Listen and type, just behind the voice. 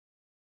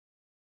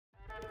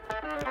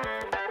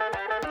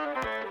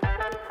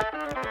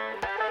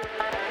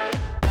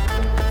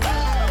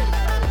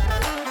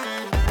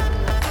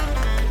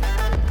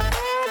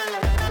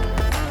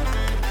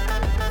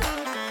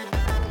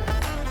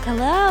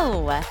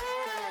Hello.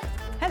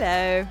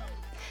 Hello.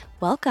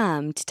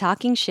 Welcome to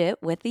Talking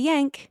Shit with the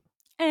Yank.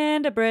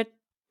 And a Brit.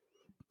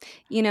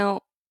 You know,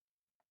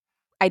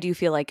 I do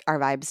feel like our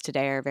vibes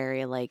today are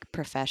very like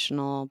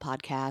professional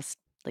podcast.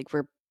 Like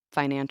we're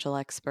financial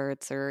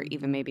experts or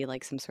even maybe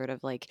like some sort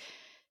of like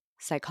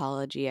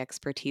psychology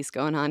expertise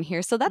going on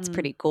here. So that's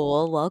pretty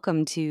cool.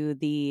 Welcome to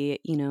the,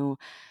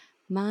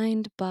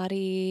 Mind,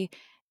 Body,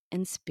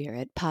 and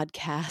Spirit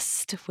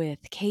podcast with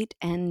Kate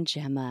and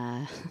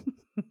Gemma.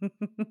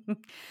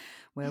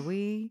 Where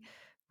we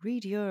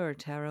read your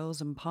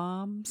tarots and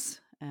palms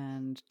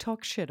and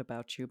talk shit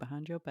about you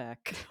behind your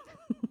back.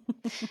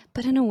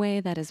 But in a way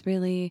that is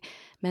really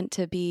meant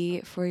to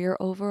be for your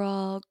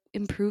overall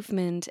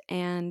improvement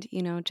and,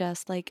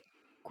 just like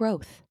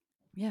growth.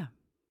 Yeah.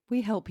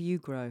 We help you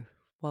grow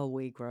while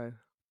we grow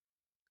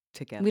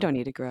together. We don't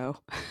need to grow.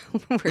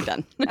 We're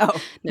done.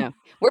 Oh. No,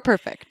 we're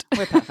perfect.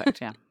 We're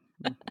perfect, yeah.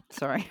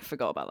 Sorry, I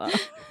forgot about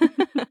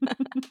that.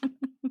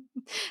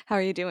 How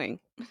are you doing?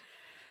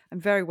 I'm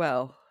very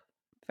well.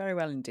 Very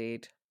well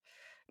indeed.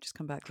 Just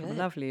come back from a Good.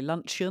 lovely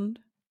luncheon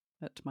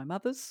at my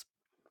mother's.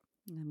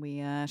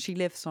 And she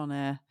lives on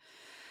I'm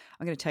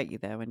going to take you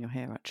there when you're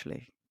here,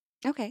 actually,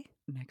 Okay.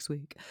 next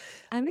week.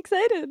 I'm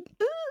excited.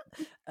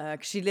 'Cause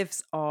she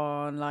lives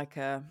on like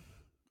a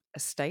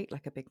estate,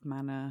 like a big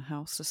manor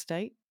house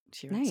estate.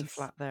 She rents a Nice.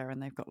 flat there,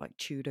 and they've got like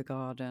Tudor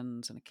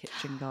gardens and a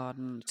kitchen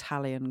garden,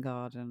 Italian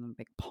garden, and a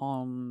big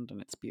pond,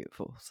 and it's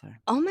beautiful. So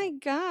Oh my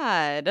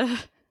God.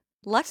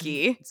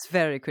 Lucky. it's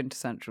very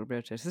quintessential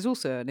British. There's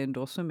also an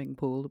indoor swimming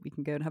pool that we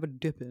can go and have a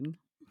dip in.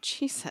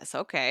 Jesus.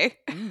 Okay.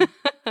 And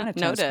a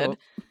tennis Noted.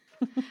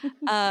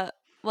 court.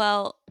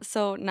 Well,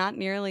 so not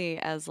nearly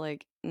as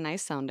like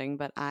nice sounding,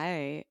 but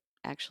I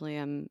actually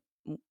am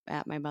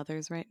at my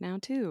mother's right now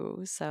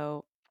too.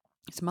 So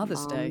It's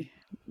Mother's Day.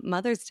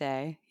 Mother's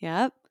Day.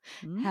 Yep.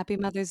 Mm. Happy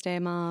Mother's Day,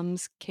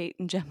 moms. Kate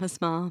and Gemma's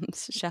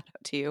moms. Shout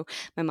out to you.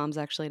 My mom's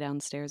actually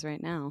downstairs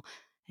right now.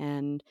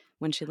 And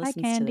when she listens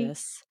to Candy.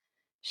 this,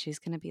 she's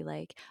going to be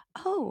like,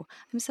 oh,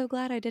 I'm so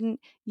glad I didn't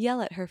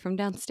yell at her from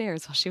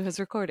downstairs while she was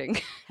recording,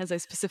 as I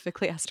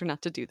specifically asked her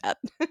not to do that.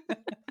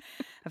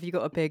 Have you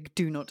got a big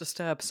 "Do Not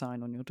Disturb"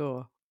 sign on your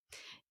door?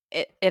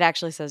 It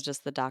actually says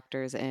just the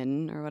doctor's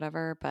in or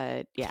whatever,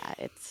 but yeah,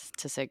 it's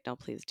to signal,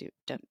 please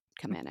don't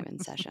come in. I'm in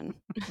session.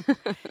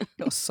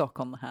 Got a sock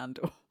on the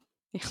handle.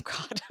 Oh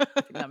God.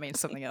 I think that means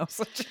something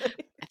else, actually.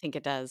 I think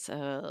it does.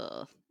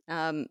 But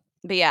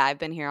yeah, I've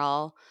been here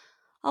all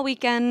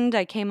weekend.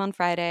 I came on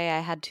Friday. I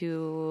had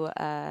to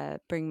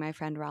bring my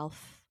friend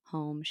Ralph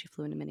home. She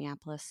flew into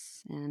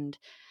Minneapolis, and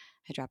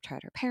I dropped her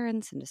at her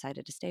parents and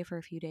decided to stay for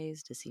a few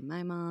days to see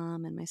my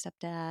mom and my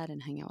stepdad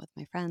and hang out with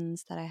my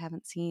friends that I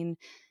haven't seen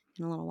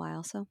in a little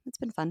while. So it's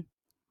been fun.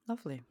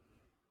 Lovely.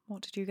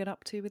 What did you get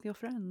up to with your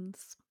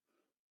friends?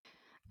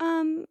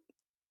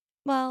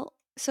 Well,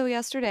 so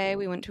yesterday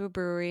we went to a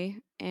brewery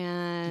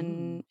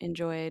and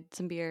enjoyed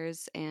some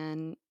beers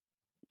and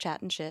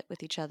chat and shit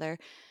with each other.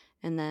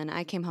 And then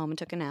I came home and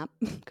took a nap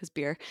because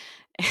beer.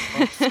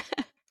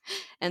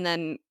 And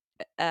then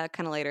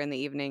kind of later in the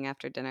evening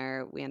after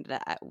dinner,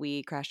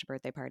 we crashed a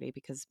birthday party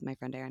because my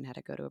friend Erin had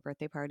to go to a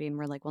birthday party. And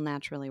we're like, well,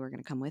 naturally, we're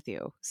going to come with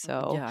you.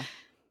 So Yeah.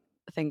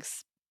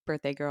 thanks,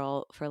 birthday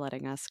girl, for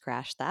letting us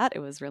crash that. It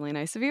was really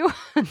nice of you.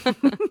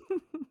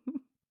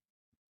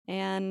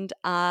 And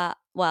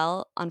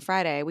well, on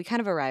Friday, we kind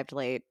of arrived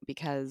late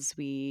because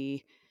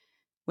we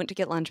went to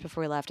get lunch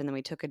before we left, and then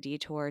we took a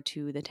detour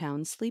to the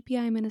town Sleepy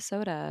Eye,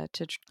 Minnesota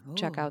to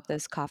check out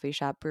this coffee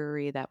shop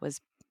brewery that was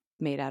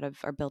made out of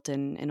or built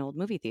in an old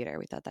movie theater.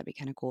 We thought that'd be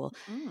kind of cool.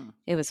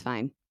 It was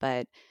fine,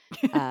 but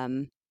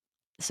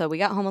so we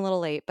got home a little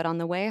late, but on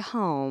the way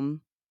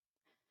home,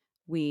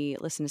 we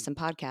listened to some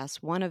podcasts,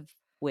 one of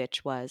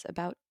which was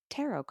about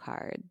tarot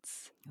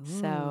cards.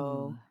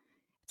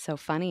 So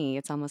funny.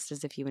 It's almost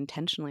as if you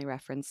intentionally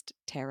referenced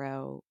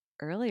tarot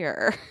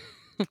earlier.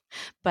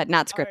 But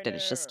not scripted.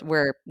 It's just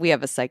we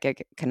have a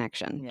psychic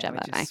connection,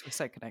 Gemma and I. We're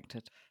so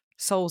connected.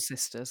 Soul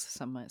sisters,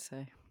 some might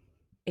say.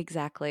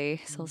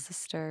 Exactly. Soul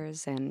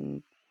sisters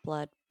and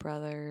blood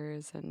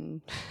brothers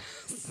and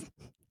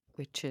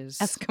witches.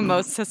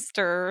 Eskimo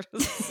sisters.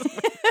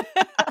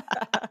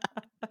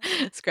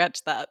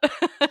 Scratch that.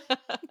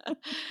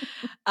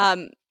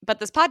 But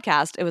this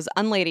podcast, it was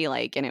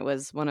unladylike, and it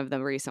was one of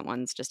the recent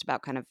ones just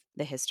about kind of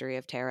the history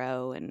of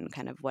tarot and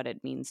kind of what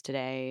it means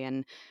today.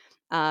 And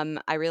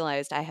I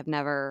realized I have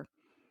never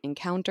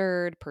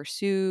encountered,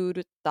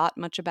 pursued, thought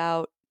much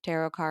about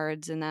tarot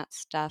cards and that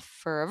stuff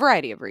for a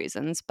variety of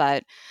reasons,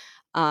 but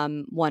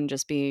one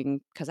just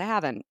being because I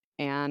haven't.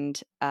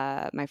 And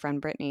my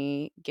friend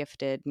Brittany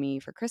gifted me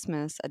for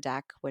Christmas a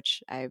deck,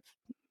 which I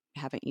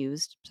haven't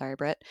used. Sorry,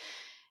 Britt.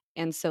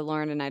 And so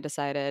Lauren and I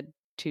decided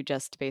to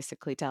just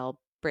basically tell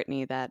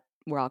Brittany that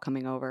we're all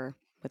coming over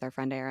with our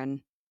friend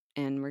Erin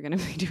and we're going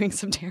to be doing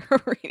some tarot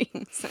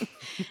readings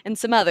and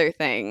some other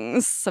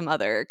things, some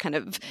other kind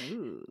of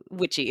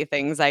witchy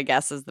things, I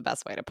guess is the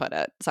best way to put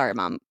it. Sorry,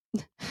 Mom.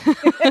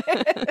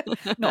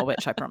 Not a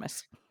witch, I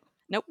promise.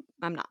 Nope,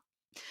 I'm not.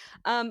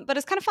 But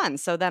it's kind of fun.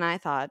 So then I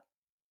thought,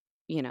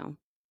 I'm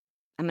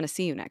going to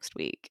see you next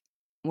week.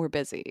 We're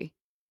busy.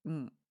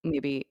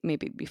 Maybe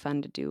it'd be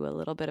fun to do a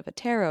little bit of a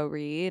tarot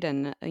read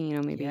and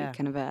maybe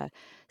kind of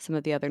some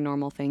of the other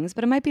normal things,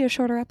 but it might be a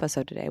shorter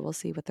episode today. We'll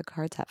see what the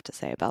cards have to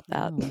say about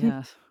that.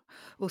 Yeah.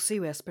 We'll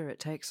see where spirit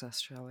takes us,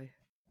 shall we?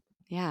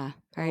 Yeah.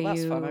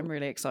 That's fun. I'm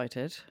really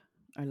excited.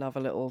 I love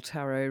a little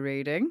tarot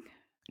reading.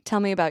 Tell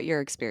me about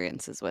your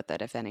experiences with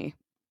it, if any.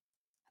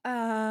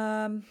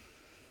 I've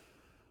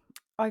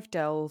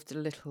delved a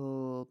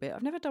little bit.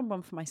 I've never done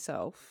one for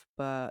myself,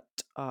 but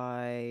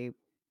I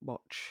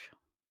watch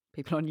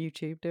people on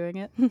YouTube doing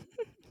it.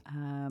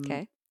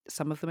 Okay.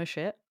 Some of them are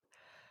shit,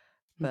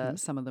 but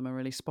some of them are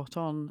really spot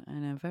on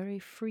in a very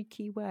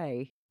freaky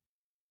way.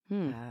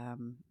 But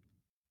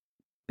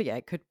yeah,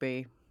 it could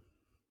be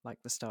like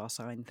the star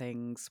sign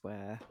things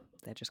where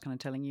they're just kind of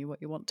telling you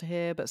what you want to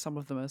hear, but some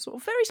of them are sort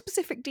of very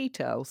specific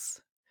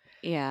details.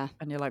 Yeah.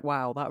 And you're like,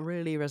 wow, that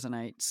really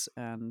resonates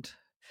and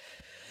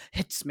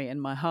hits me in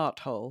my heart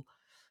hole.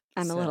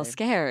 I'm a little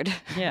scared,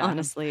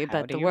 honestly,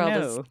 but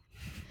the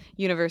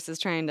universe is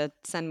trying to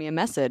send me a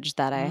message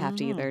that I have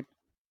to either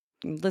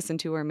listen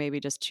to or maybe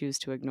just choose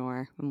to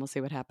ignore, and we'll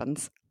see what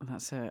happens.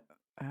 That's it.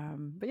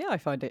 But yeah, I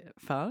find it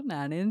fun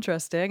and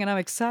interesting, and I'm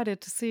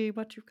excited to see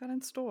what you've got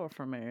in store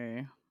for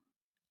me.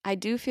 I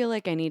do feel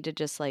like I need to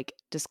just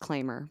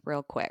disclaimer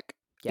real quick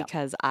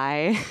because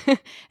I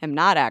am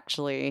not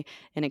actually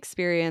an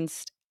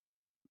experienced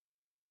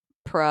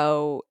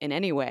pro in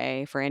any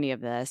way for any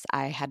of this.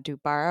 I had to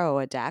borrow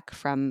a deck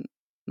from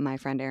my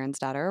friend Erin's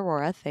daughter,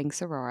 Aurora.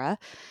 Thanks, Aurora.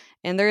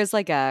 And there is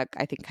I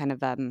think kind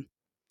of an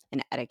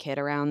etiquette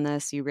around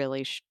this. You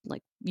really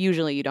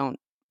usually you don't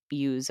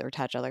use or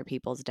touch other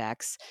people's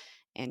decks,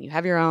 and you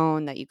have your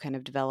own that you kind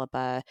of develop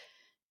a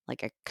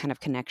kind of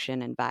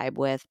connection and vibe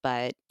with.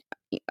 But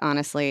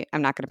honestly,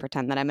 I'm not going to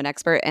pretend that I'm an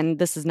expert, and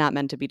this is not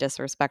meant to be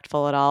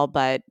disrespectful at all,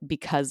 but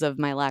because of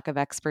my lack of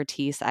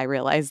expertise, I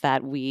realize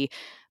that we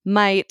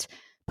might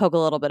poke a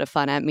little bit of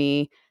fun at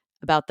me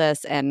about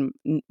this,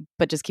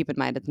 but just keep in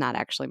mind it's not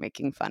actually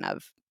making fun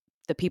of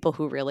the people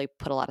who really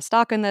put a lot of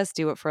stock in this,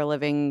 do it for a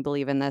living,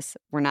 believe in this.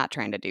 We're not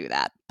trying to do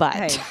that, but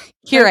hey,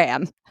 here I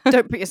am.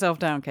 Don't put yourself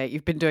down, Kate.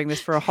 You've been doing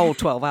this for a whole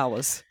 12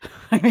 hours.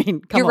 I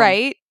mean, come You're on.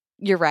 right.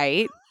 You're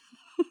right.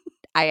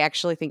 I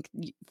actually think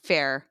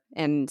fair.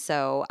 And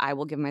so I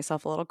will give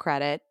myself a little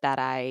credit that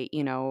I,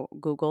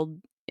 Googled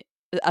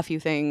a few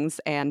things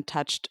and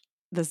touched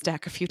this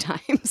deck a few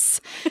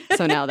times.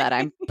 So now that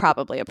I'm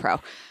probably a pro.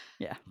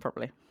 Yeah,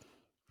 probably.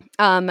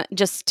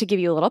 Just to give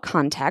you a little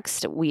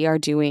context, we are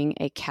doing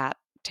a cat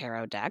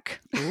tarot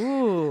deck.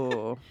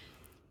 Ooh.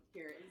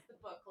 Here is the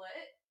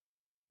booklet.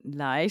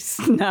 Nice.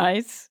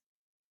 Nice.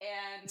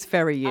 And it's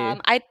very you.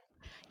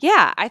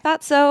 Yeah, I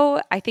thought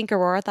so. I think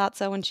Aurora thought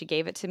so when she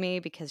gave it to me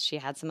because she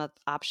had some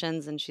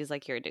options and she's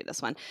like, here, do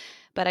this one.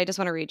 But I just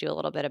want to read you a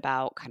little bit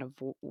about kind of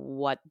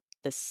what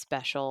the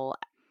special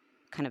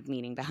kind of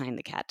meaning behind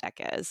the cat deck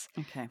is.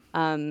 Okay.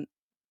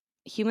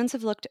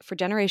 For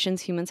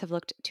generations, humans have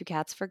looked to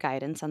cats for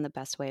guidance on the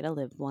best way to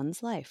live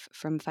one's life,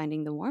 from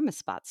finding the warmest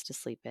spots to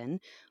sleep in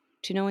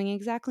to knowing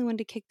exactly when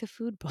to kick the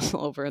food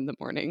bowl over in the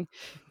morning.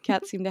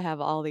 Cats seem to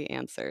have all the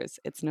answers.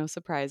 It's no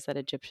surprise that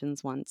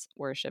Egyptians once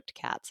worshipped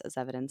cats, as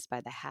evidenced by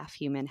the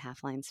half-human,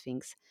 half-lion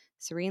sphinx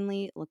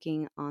serenely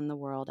looking on the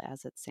world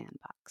as its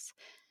sandbox.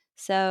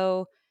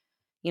 So,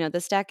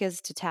 this deck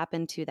is to tap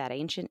into that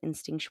ancient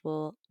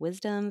instinctual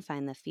wisdom,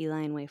 find the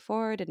feline way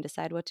forward, and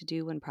decide what to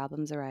do when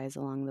problems arise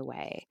along the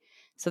way.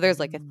 So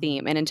there's a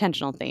theme, an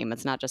intentional theme.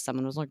 It's not just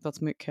someone who's like,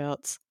 let's make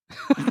cats.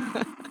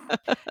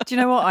 Do you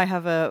know what? I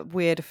have a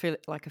weird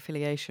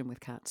affiliation with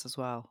cats as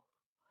well.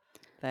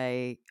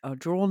 They are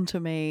drawn to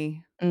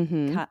me.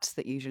 Mm-hmm. Cats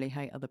that usually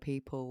hate other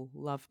people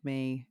love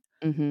me.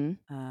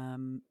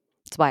 Mm-hmm.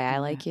 That's why I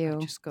like you. I've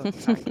just got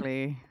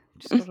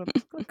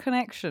a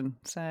connection.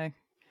 So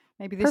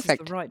maybe this is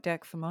the right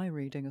deck for my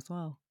reading as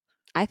well.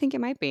 I think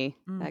it might be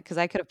because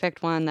I could have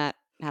picked one that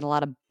had a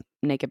lot of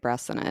naked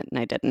breasts in it, and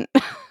I didn't.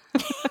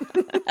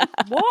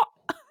 What?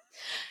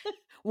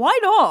 Why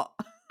not?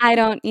 I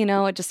don't.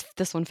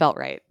 This one felt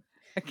right.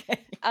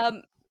 Okay.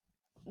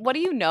 What do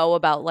you know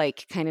about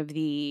kind of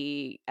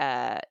the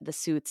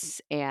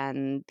suits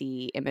and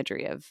the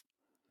imagery of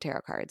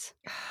tarot cards?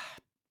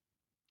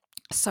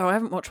 So I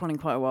haven't watched one in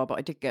quite a while, but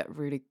I did get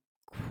really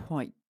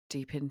quite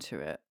deep into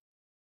it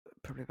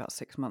probably about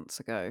 6 months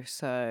ago.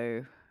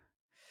 So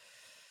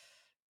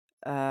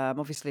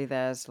obviously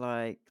there's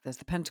the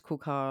pentacle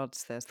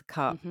cards, there's the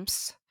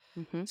cups,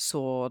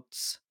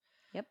 swords.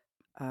 Yep.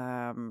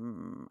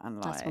 And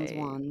last one's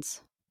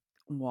wands.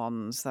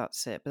 Wands,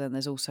 that's it. But then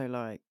there's also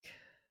you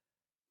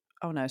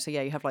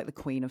have the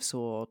Queen of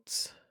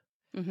Swords.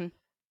 Mm-hmm.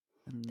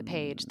 The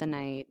page, the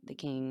knight, the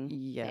king,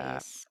 the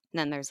ace. And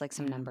then there's like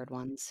some numbered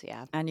ones.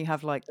 Yeah. And you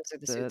have like those are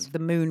the suits. the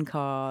moon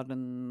card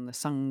and the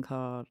sun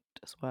card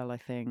as well, I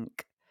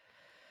think.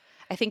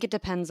 I think it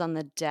depends on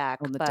the deck.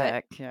 On the but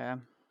deck, yeah.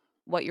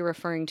 What you're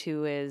referring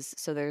to is,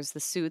 so there's the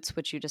suits,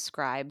 which you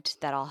described,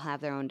 that all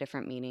have their own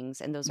different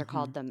meanings. And those are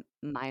called the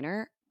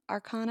minor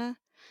arcana.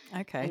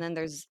 Okay. And then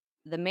there's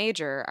the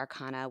major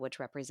arcana, which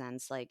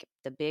represents like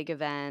the big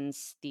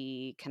events,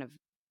 the kind of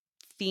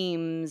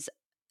themes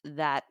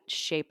that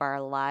shape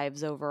our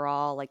lives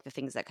overall, like the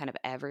things that kind of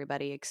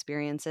everybody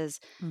experiences.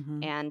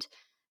 And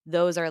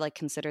those are like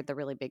considered the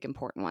really big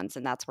important ones.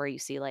 And that's where you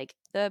see like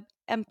the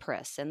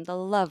Empress and the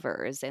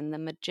Lovers and the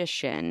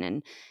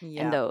Magician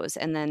and those.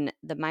 And then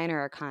the minor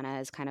arcana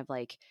is kind of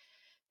like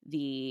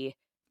the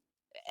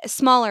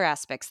smaller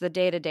aspects, the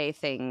day-to-day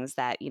things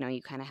that,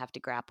 you kind of have to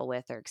grapple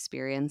with or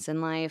experience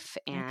in life.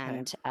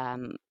 And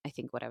I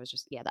think what I was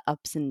just, the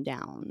ups and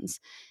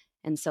downs.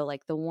 And so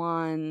like the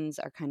wands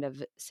are kind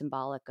of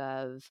symbolic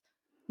of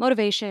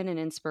motivation and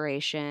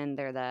inspiration.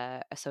 They're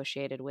the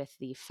associated with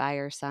the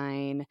fire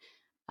sign,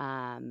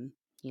 kind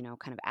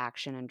of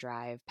action and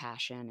drive,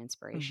 passion,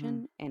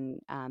 inspiration.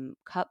 And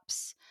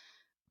cups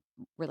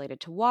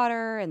related to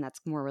water, and that's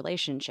more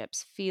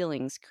relationships,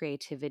 feelings,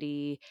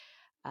 creativity.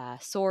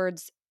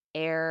 Swords,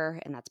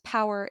 air, and that's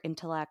power,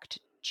 intellect,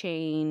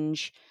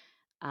 change.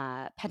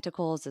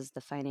 Pentacles is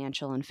the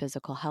financial and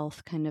physical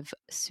health kind of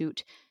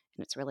suit,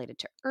 and it's related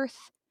to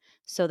earth.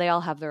 So they all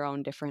have their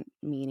own different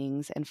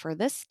meanings. And for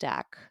this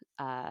deck,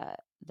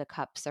 the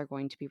cups are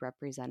going to be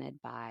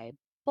represented by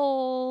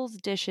bowls,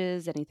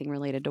 dishes, anything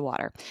related to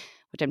water,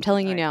 which I'm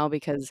telling you now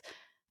because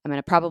I'm going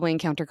to probably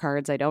encounter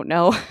cards I don't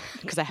know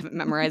because I haven't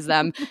memorized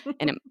them,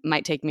 and it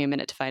might take me a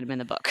minute to find them in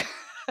the book.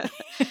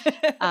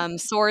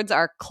 Swords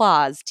are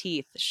claws,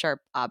 teeth, sharp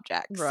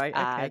objects. Right,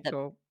 okay,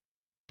 cool.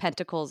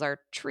 Pentacles are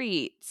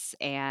treats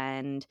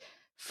and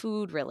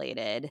food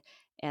related.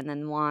 And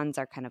then wands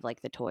are kind of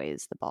like the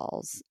toys, the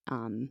balls,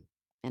 and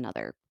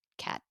other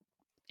cat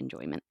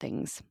enjoyment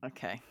things.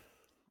 Okay,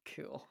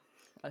 cool.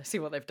 I see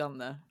what they've done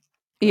there.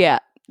 Yeah.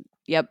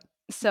 Yep.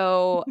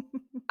 So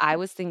I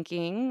was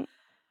thinking,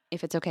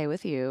 if it's okay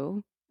with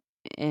you,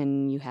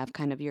 and you have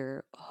kind of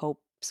your hopes,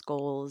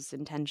 goals,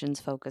 intentions,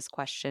 focus,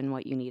 question,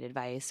 what you need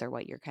advice or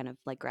what you're kind of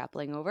like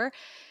grappling over,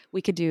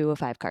 we could do a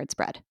 5-card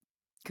spread.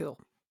 Cool.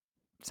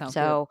 Sounds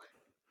good.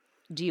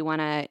 Do you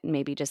want to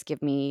maybe just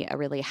give me a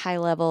really high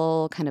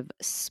level kind of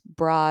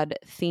broad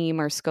theme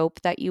or scope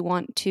that you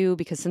want to?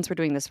 Because since we're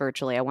doing this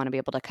virtually, I want to be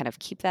able to kind of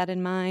keep that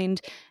in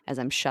mind as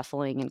I'm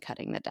shuffling and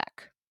cutting the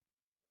deck.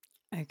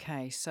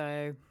 Okay,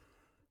 so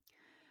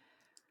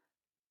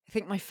I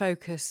think my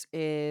focus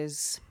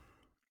is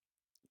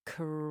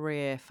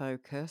career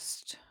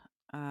focused,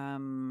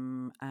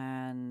 and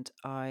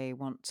I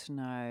want to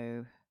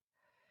know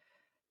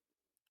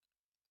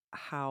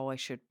how I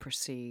should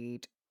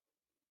proceed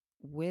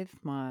with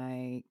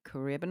my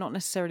career, but not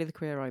necessarily the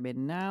career I'm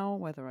in now,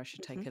 whether I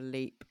should take a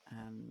leap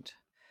and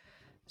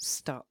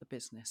start the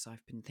business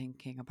I've been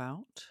thinking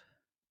about,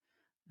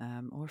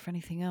 or if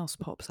anything else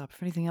pops up,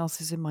 if anything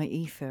else is in my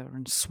ether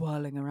and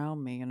swirling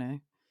around me,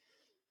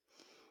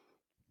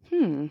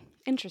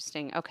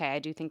 Interesting. Okay, I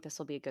do think this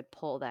will be a good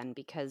pull then,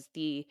 because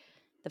the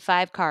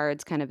 5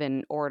 cards kind of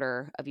in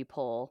order of you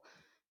pull,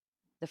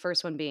 the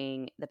first one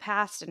being the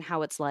past and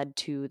how it's led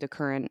to the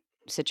current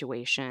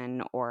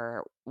situation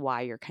or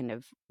why you're kind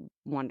of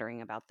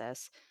wondering about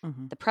this.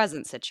 The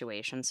present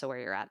situation, so where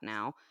you're at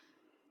now.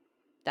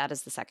 That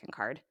is the second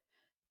card.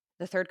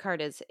 The third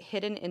card is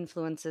hidden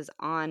influences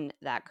on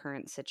that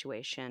current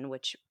situation,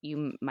 which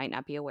you might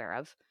not be aware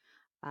of.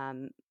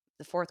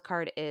 The fourth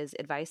card is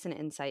advice and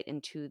insight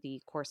into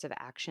the course of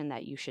action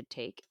that you should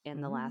take.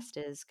 And the last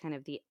is kind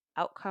of the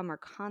outcome or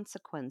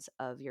consequence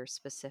of your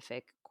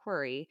specific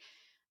query,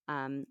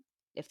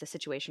 if the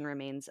situation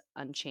remains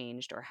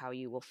unchanged or how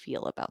you will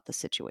feel about the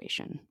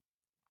situation.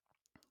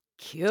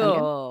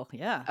 Cool.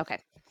 Yeah. Okay.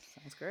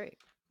 Sounds great.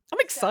 I'm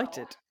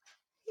excited.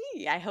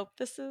 So, I hope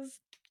this is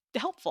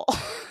helpful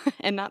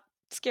and not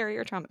scary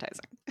or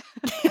traumatizing.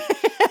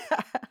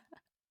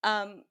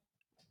 While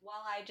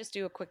I just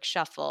do a quick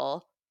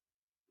shuffle,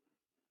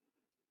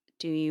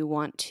 do you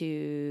want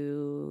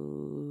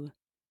to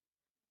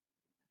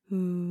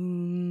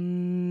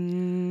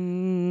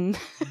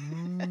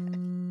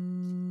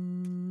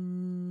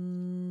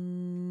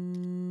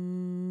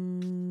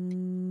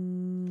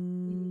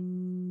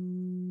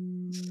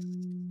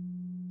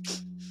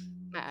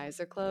My eyes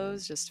are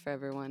closed, just for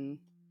everyone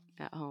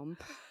at home.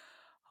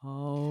 I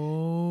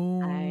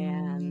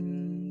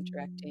am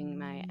directing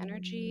my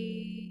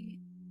energy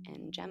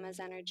and Gemma's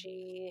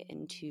energy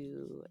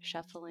into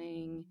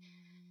shuffling.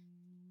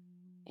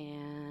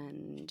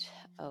 And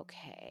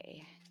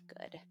okay,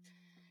 good.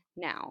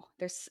 Now,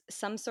 there's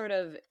some sort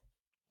of,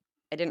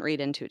 I didn't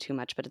read into it too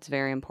much, but it's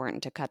very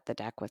important to cut the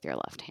deck with your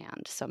left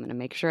hand. So I'm going to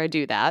make sure I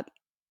do that,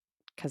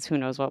 because who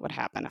knows what would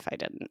happen if I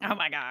didn't. Oh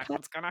my God,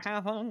 what's going to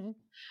happen?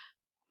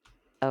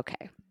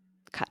 Okay,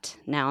 cut.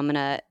 Now I'm going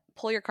to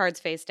pull your cards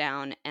face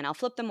down and I'll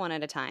flip them one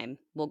at a time.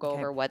 We'll go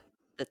over what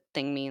the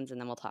thing means,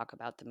 and then we'll talk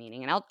about the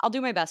meaning. And I'll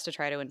do my best to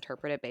try to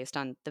interpret it based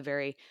on the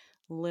very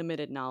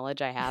limited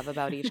knowledge I have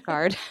about each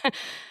card.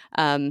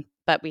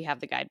 But we have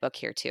the guidebook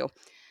here too.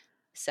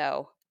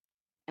 So,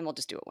 and we'll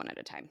just do it one at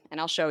a time. And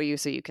I'll show you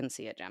so you can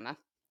see it, Gemma.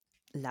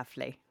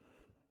 Lovely.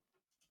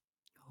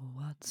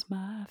 What's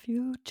my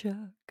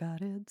future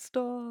got in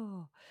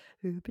store?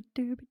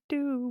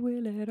 Ooby-dooby-doo,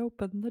 will it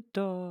open the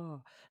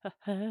door?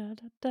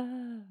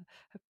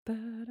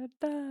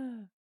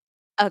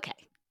 Okay.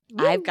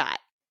 Woo! I've got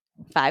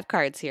 5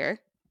 cards here.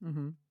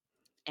 Mm-hmm.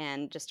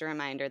 And just a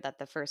reminder that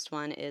the first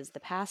one is the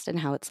past and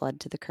how it's led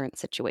to the current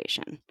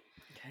situation.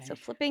 Okay. So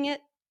flipping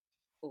it.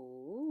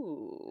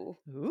 Ooh.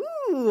 Ooh,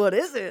 what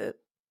is it?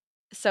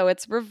 So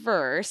it's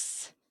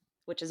reverse,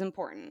 which is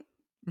important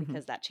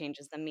because that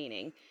changes the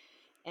meaning.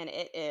 And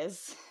it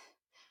is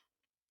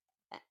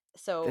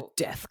The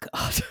death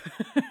card.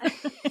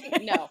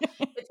 no,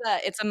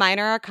 it's a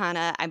minor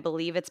arcana. I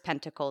believe it's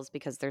pentacles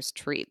because there's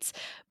treats,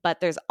 but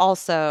there's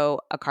also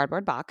a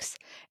cardboard box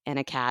and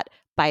a cat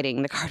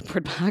biting the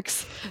cardboard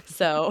box.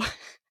 So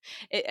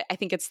I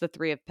think it's the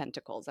 3 of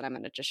pentacles, and I'm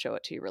going to just show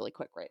it to you really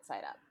quick, right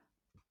side up.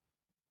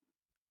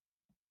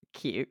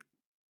 Cute.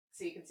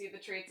 So you can see the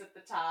treats at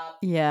the top.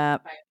 Yeah.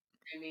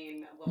 I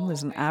mean, a little,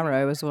 there's an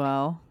arrow as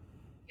well.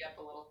 Yep,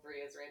 a little 3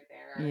 is right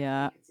there.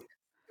 Yeah. You can see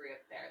the 3 up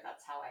there.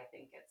 That's how I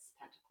think it's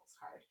pentacles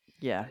card.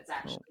 Yeah. But it's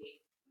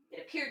actually,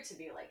 it appeared to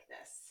be like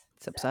this.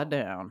 It's upside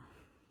down.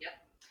 Yep.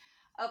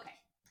 Okay.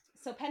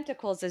 So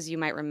pentacles, as you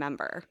might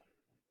remember,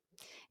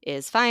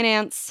 is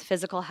finance,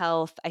 physical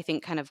health. I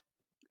think kind of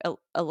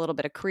a little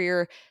bit of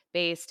career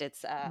based.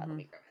 It's let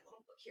me grab my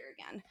little book here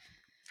again.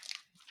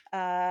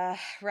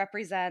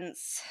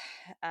 Represents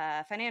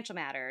financial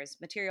matters,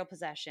 material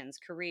possessions,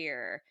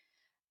 career.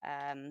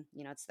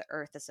 It's the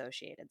earth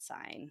associated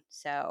sign.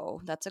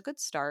 So that's a good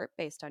start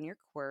based on your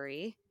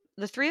query.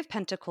 The 3 of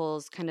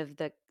Pentacles, kind of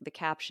the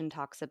caption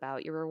talks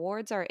about your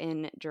rewards are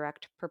in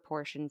direct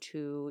proportion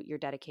to your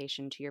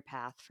dedication to your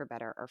path, for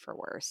better or for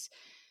worse.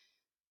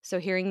 So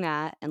hearing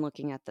that and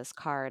looking at this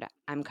card,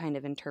 I'm kind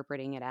of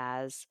interpreting it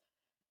as,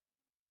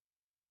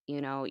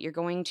 you're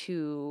going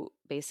to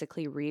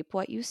basically reap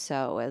what you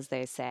sow, as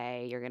they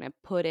say. You're going to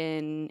put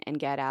in and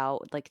get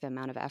out, like the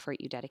amount of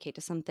effort you dedicate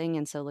to something.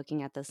 And so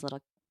looking at this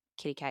little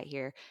kitty cat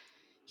here,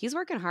 he's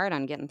working hard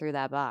on getting through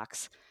that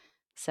box.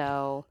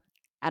 So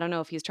I don't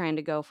know if he's trying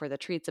to go for the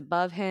treats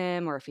above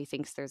him or if he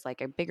thinks there's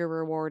like a bigger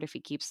reward if he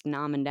keeps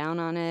nomming down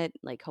on it.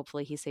 Like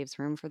hopefully he saves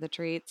room for the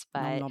treats.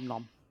 But nom, nom,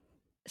 nom.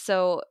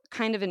 So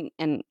kind of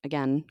and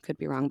again, could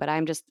be wrong, but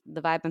I'm just,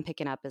 the vibe I'm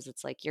picking up is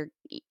it's like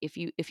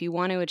if you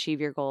want to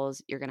achieve your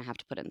goals, you're going to have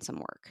to put in some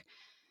work.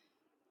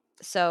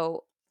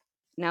 So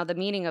now the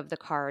meaning of the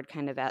card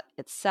kind of at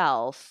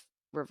itself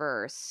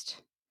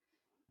reversed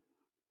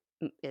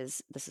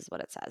is, this is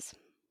what it says.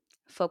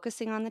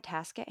 Focusing on the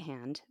task at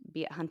hand,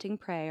 be it hunting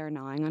prey or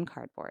gnawing on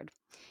cardboard,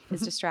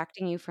 is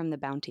distracting you from the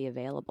bounty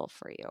available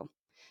for you.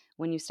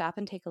 When you stop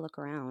and take a look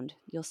around,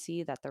 you'll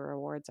see that the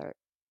rewards are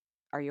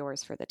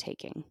yours for the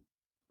taking.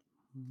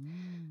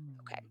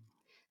 Okay.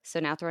 So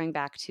now throwing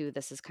back to,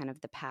 this is kind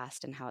of the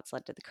past and how it's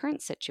led to the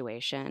current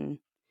situation.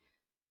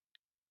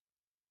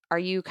 Are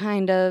you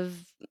kind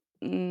of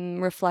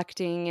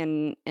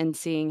reflecting and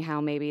seeing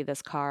how maybe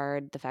this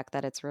card, the fact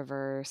that it's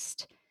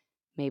reversed,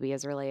 maybe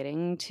is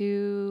relating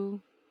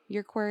to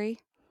your query?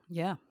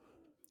 Yeah,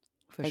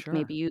 for like sure.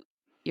 Maybe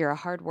you're a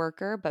hard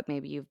worker, but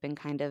maybe you've been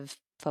kind of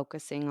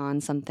focusing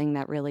on something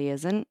that really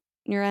isn't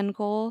your end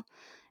goal.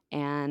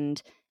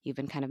 And you've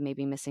been kind of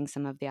maybe missing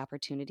some of the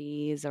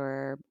opportunities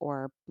or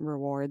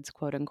rewards,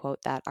 quote unquote,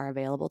 that are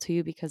available to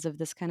you because of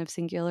this kind of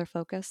singular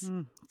focus.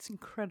 It's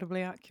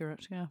incredibly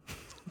accurate, yeah.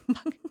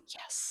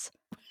 Yes.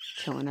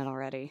 Killing it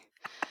already.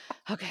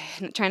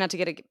 Okay. Try not to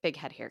get a big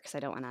head here because I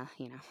don't want to,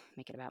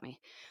 make it about me.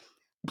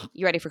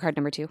 You ready for card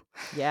number 2?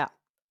 Yeah.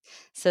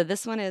 So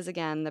this one is,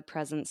 again, the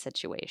present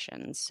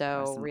situation.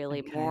 So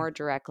really more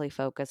directly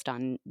focused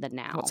on the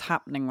now. What's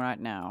happening right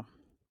now?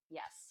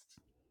 Yes.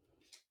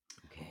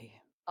 Okay.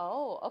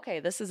 Oh, okay.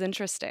 This is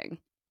interesting.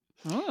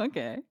 Oh,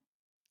 okay.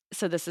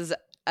 So this is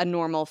a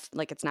normal,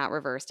 like it's not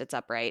reversed, it's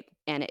upright.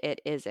 And it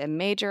is a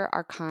major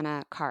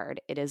arcana card.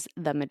 It is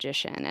the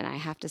Magician. And I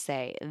have to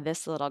say,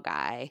 this little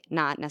guy,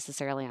 not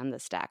necessarily on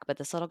this deck, but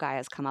this little guy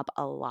has come up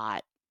a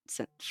lot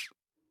since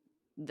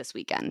this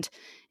weekend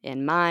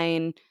in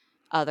mine,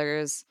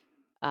 others.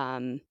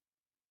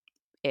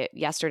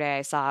 Yesterday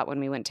I saw it when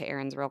we went to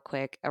Erin's real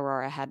quick.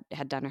 Aurora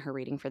had done her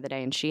reading for the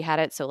day and she had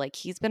it. So like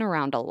he's been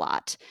around a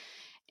lot.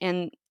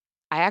 And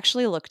I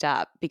actually looked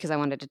up because I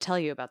wanted to tell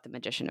you about the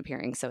Magician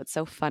appearing. So it's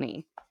so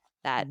funny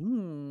that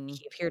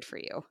he appeared for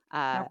you.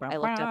 I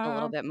looked up a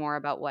little bit more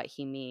about what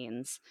he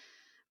means.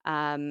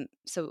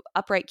 So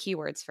upright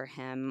keywords for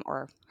him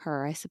or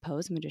her, I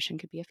suppose. Magician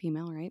could be a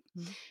female, right?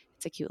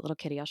 It's a cute little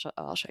kitty. I'll show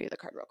you the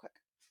card real quick.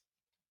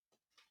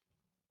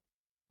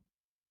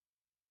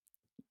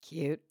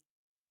 Cute.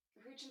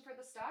 Reaching for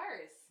the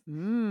stars.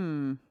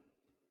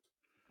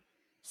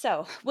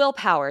 So,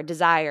 willpower,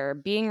 desire,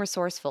 being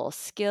resourceful,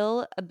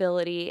 skill,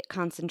 ability,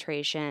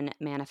 concentration,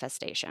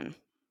 manifestation.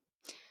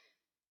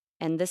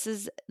 And this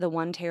is the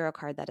one tarot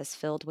card that is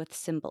filled with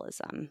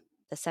symbolism.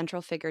 The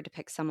central figure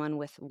depicts someone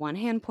with one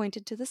hand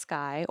pointed to the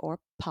sky, or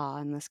paw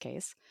in this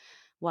case,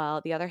 while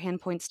the other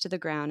hand points to the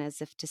ground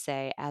as if to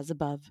say, as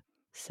above,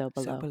 so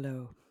below. So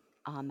below.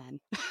 Amen.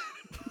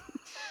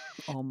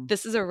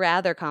 This is a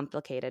rather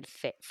complicated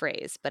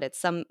phrase, but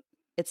its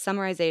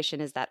summarization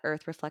is that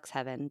Earth reflects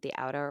heaven, the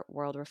outer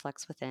world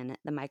reflects within,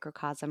 the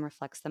microcosm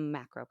reflects the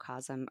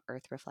macrocosm,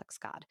 Earth reflects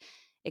God.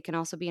 It can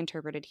also be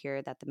interpreted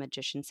here that the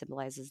magician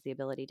symbolizes the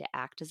ability to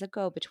act as a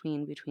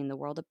go-between between the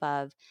world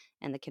above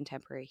and the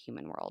contemporary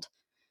human world.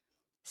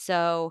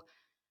 So,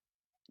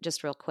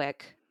 just real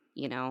quick,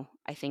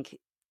 I think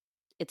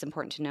it's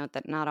important to note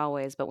that not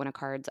always, but when a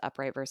card's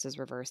upright versus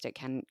reversed, it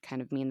can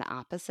kind of mean the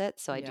opposite.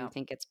 So I do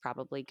think it's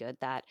probably good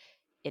that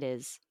it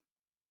is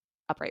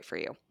upright for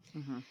you.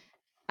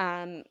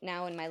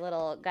 Now in my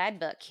little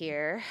guidebook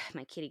here,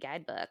 my kitty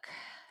guidebook,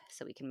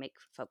 so we can make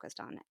focused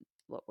on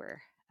what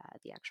we're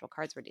the actual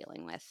cards we're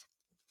dealing with.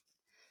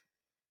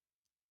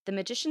 The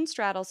magician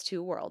straddles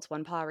two worlds,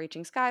 one paw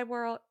reaching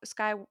skyward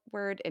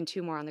and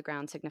two more on the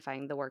ground,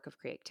 signifying the work of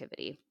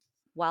creativity.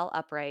 While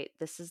upright,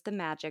 this is the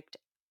magic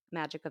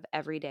of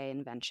everyday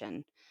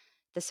invention.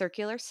 The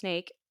circular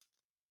snake,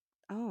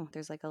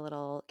 there's like a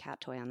little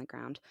cat toy on the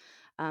ground.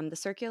 The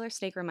circular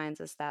snake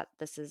reminds us that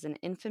this is an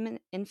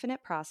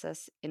infinite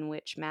process in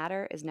which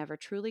matter is never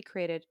truly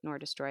created nor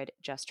destroyed,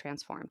 just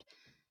transformed.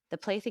 The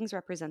playthings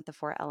represent the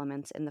four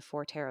elements in the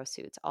four tarot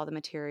suits, all the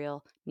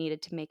material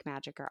needed to make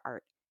magic or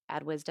art.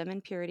 Add wisdom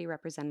and purity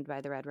represented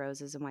by the red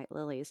roses and white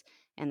lilies,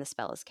 and the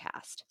spell is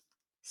cast.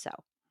 So,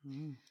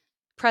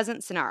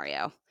 present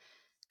scenario,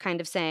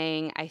 kind of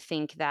saying, I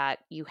think that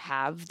you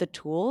have the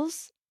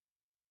tools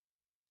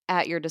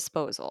at your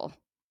disposal.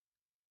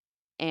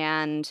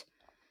 And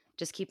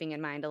just keeping in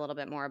mind a little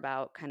bit more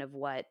about kind of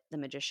what the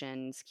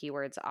magician's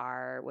keywords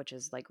are, which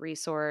is like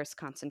resource,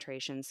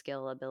 concentration,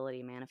 skill,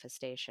 ability,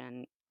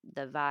 manifestation.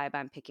 The vibe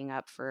I'm picking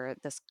up for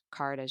this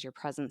card as your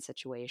present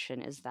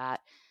situation is that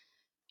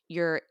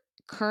you're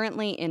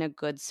currently in a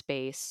good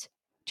space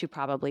to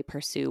probably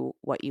pursue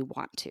what you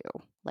want to.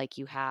 Like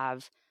you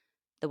have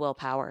the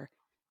willpower,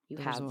 you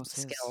have the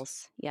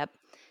skills,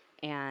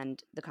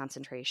 and the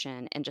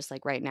concentration. And just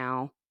like right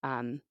now,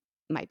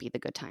 might be the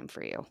good time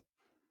for you.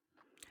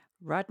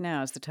 Right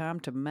now is the time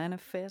to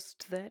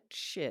manifest that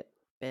shit,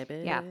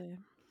 baby. Yeah.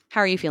 How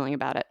are you feeling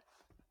about it?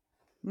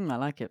 I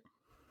like it.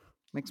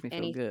 Makes me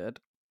feel good.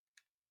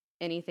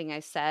 Anything I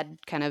said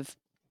kind of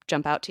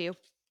jump out to you?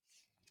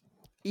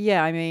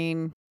 Yeah, I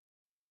mean,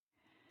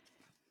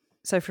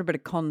 so for a bit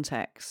of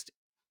context,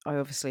 I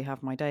obviously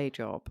have my day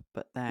job,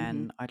 but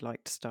then I'd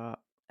like to start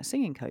a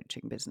singing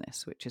coaching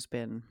business, which I've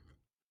been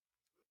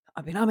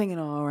umming and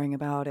ahhing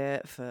about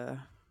it for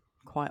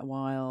quite a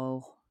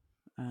while.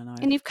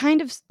 And you've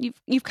kind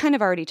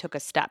of already took a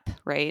step,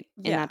 right?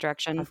 In that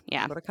direction. I've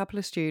got a couple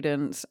of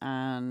students,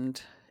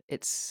 and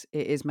it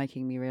is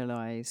making me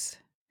realize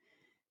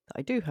that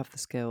I do have the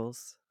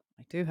skills,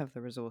 I do have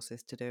the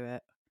resources to do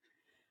it.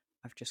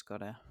 I've just got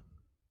to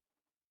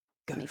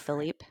make the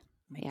leap.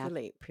 The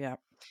leap, yeah.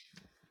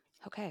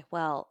 Okay,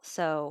 well,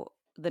 so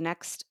the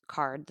next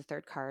card, the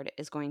third card,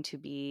 is going to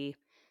be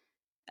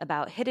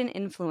about hidden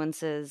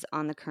influences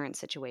on the current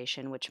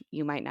situation, which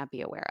you might not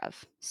be aware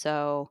of.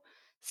 So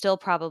still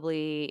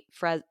probably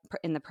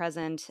in the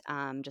present,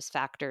 just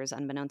factors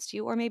unbeknownst to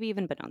you, or maybe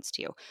even beknownst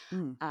to you. So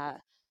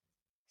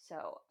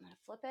I'm going to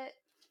flip it.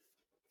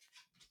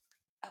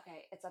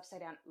 Okay, it's upside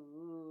down.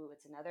 Ooh,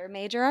 it's another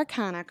major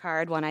arcana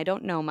card, one I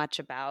don't know much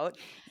about.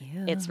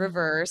 Yeah. It's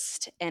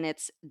reversed, and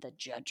it's the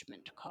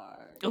Judgment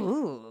card.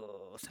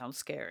 Ooh, sounds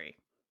scary.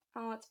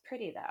 Oh, it's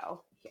pretty,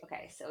 though.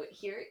 Okay, so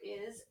here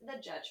is the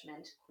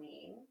Judgment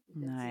Queen.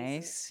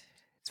 Nice.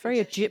 It's very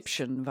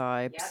Egyptian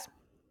vibes. Yep.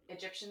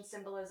 Egyptian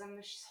symbolism.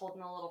 She's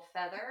holding a little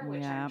feather,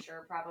 which I'm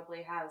sure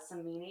probably has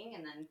some meaning,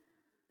 and then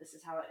this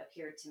is how it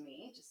appeared to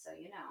me, just so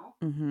you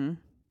know.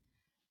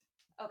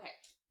 Okay,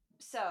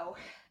 so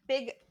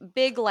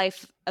big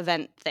life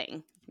event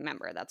thing.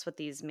 Remember, that's what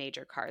these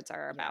major cards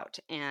are about.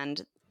 And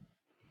let's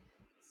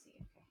see,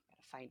 okay, I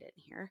gotta find it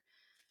here.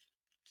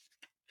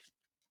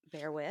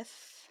 Bear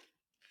with.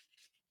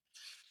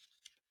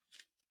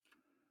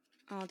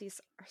 Oh,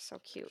 these are so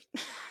cute.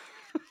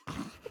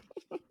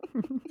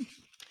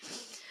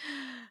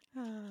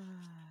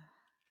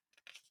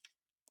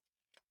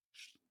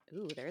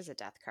 Ooh, there's a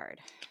death card.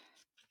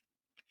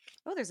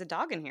 Oh, there's a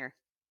dog in here.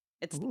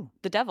 It's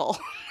the devil.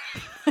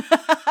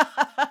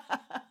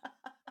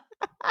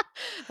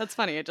 That's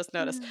funny. I just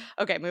noticed.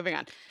 Okay, moving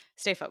on.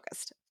 Stay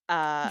focused.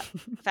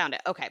 Found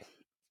it. Okay.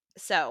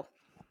 So,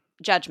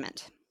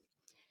 Judgment.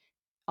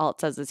 All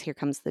it says is, here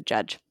comes the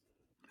judge.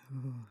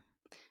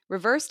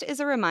 Reversed is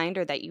a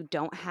reminder that you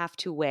don't have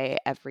to weigh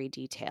every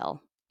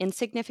detail.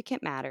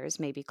 Insignificant matters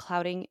may be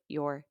clouding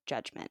your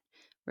judgment.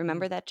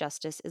 Remember that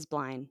justice is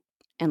blind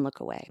and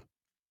look away.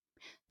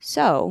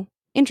 So,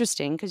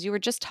 interesting, because you were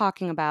just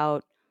talking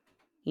about,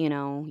 you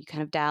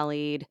kind of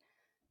dallied.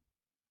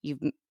 You've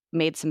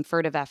made some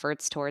furtive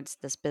efforts towards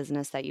this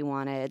business that you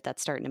wanted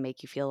that's starting to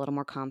make you feel a little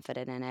more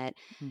confident in it.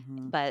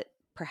 But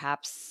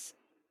perhaps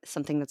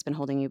something that's been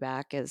holding you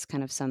back is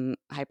kind of some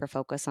hyper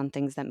focus on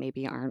things that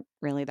maybe aren't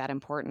really that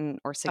important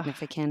or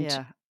significant.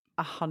 Yeah,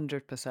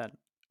 100%.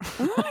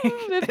 Oh,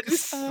 I have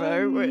It's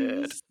so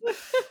weird. goosebumps.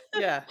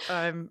 Yeah,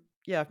 I've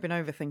been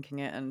overthinking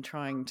it and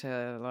trying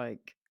to,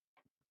 like,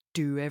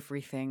 do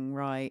everything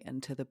right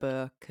and to the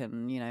book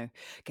and,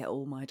 get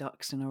all my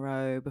ducks in a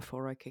row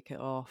before I kick it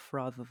off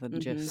rather than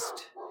Mm-hmm.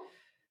 just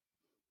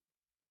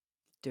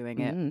doing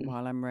it Mm.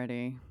 while I'm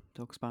ready.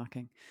 Dog's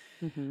barking.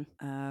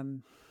 Mm-hmm.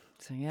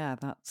 So yeah,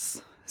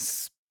 that's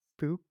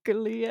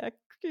spookily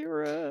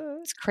accurate.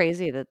 It's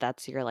crazy that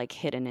that's your like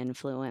hidden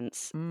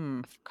influence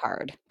Mm,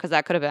 card, because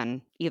that could have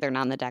been either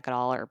not on the deck at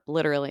all or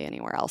literally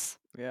anywhere else.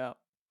 yeah.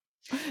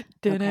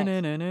 Okay.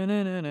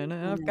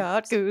 I've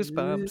got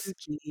goosebumps.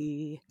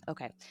 Spooky.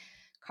 Okay.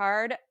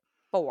 Card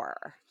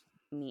 4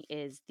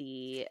 is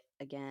the,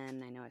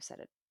 again, I know I've said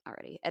it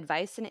already,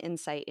 advice and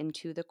insight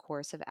into the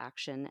course of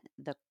action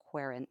the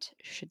querent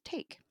should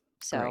take.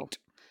 So, Great.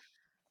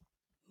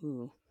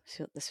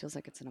 this feels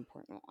like it's an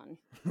important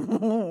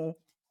one.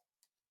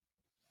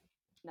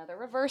 Another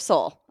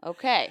reversal.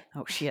 Okay.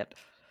 Oh shit.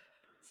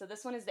 So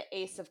this one is the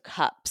Ace of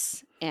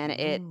Cups, and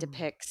it Ooh.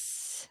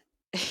 depicts,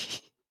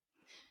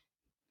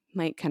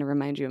 might kind of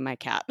remind you of my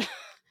cat.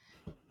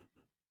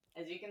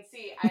 As you can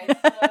see, eyes closed,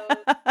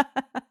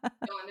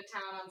 going to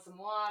town on some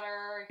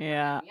water.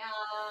 Yeah.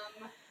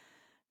 Yum.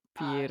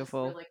 Just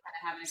Beautiful. really kind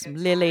of having a Some good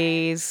time.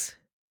 lilies.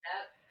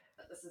 Yep.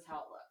 But this is how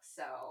it looks.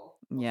 So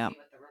we'll Yeah. see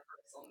what the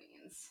reversal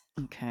means.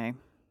 Okay.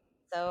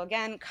 So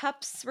again,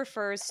 cups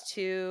refers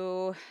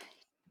to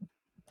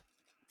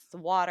the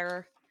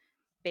water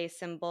base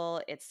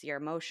symbol. It's your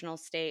emotional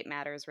state,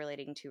 matters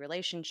relating to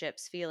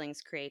relationships,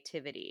 feelings,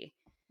 creativity.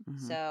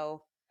 Mm-hmm.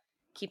 So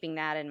keeping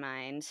that in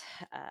mind,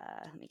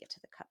 let me get to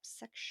the cups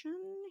section.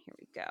 Here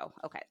we go.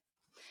 Okay.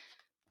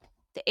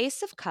 The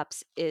Ace of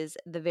Cups is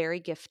the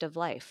very gift of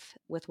life,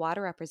 with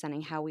water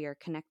representing how we are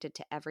connected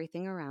to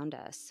everything around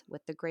us,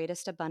 with the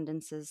greatest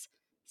abundances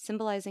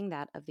symbolizing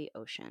that of the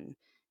ocean.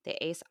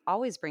 The ace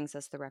always brings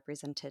us the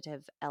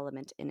representative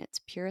element in its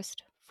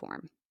purest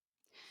form.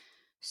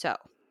 So,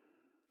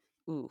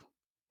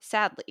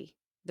 sadly,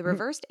 the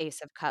reversed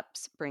Ace of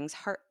Cups brings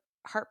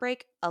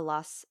heartbreak, a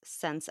lost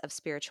sense of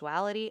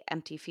spirituality,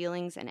 empty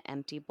feelings, and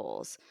empty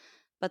bowls.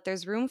 But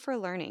there's room for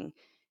learning.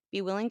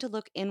 Be willing to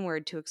look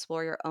inward to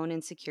explore your own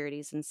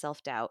insecurities and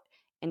self doubt,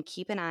 and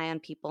keep an eye on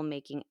people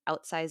making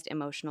outsized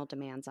emotional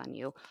demands on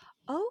you.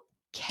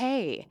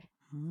 Okay.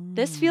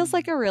 This feels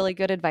like a really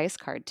good advice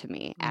card to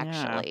me, Yeah.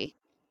 actually.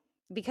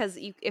 Because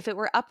if it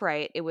were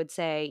upright, it would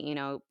say,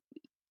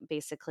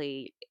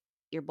 basically,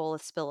 your bowl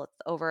is spilleth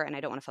over, and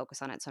I don't want to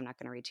focus on it, so I'm not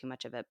going to read too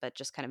much of it, but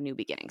just kind of new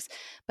beginnings.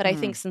 But I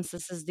think since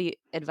this is the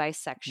advice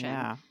section,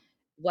 Yeah.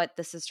 what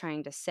this is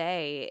trying to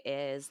say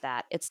is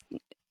that it's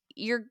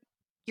your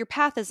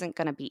path isn't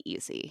going to be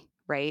easy,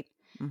 right?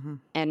 Mm-hmm.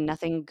 And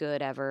nothing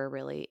good ever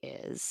really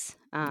is,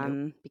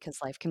 Nope. because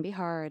life can be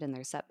hard and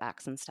there's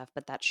setbacks and stuff,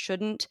 but that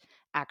shouldn't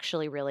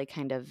actually really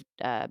kind of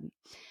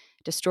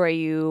destroy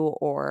you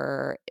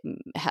or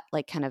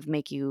like kind of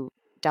make you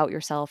doubt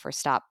yourself or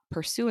stop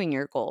pursuing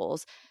your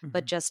goals,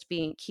 but Mm-hmm. just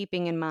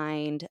keeping in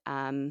mind,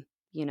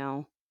 you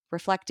know,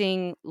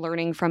 reflecting,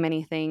 learning from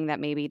anything that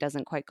maybe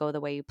doesn't quite go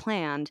the way you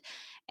planned,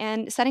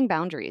 and setting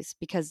boundaries,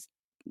 because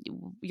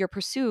your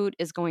pursuit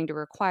is going to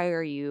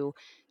require you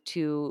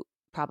to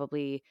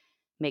probably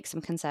make some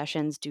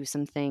concessions, do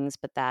some things,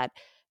 but that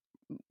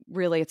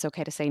really it's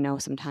okay to say no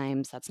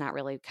sometimes. That's not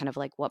really kind of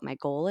like what my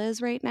goal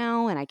is right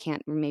now, and I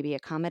can't maybe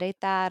accommodate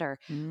that,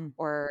 Mm.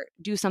 or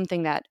do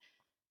something that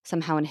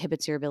somehow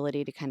inhibits your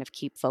ability to kind of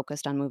keep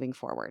focused on moving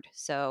forward.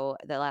 So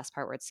the last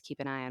part where it's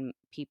keep an eye on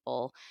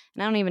people,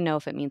 and I don't even know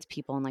if it means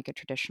people in like a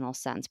traditional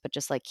sense, but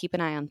just like keep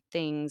an eye on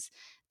things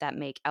that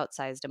make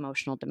outsized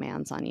emotional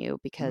demands on you,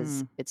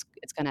 because Mm. it's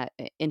going to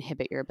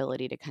inhibit your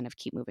ability to kind of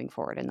keep moving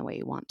forward in the way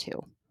you want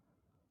to.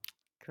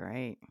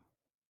 Great.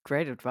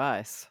 Great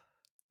advice.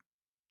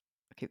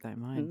 I'll keep that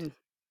in mind.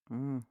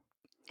 Mm. Mm.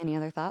 Any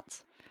other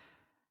thoughts?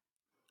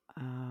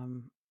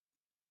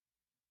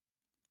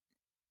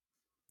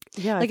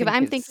 Yeah, I Like if think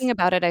I'm thinking it's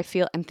about it, I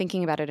feel I'm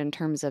thinking about it in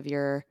terms of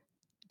your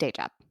day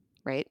job,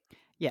 right?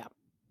 yeah,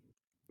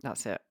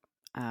 that's it.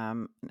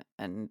 And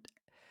and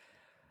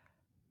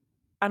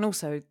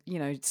also,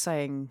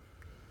 saying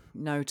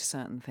no to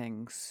certain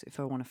things if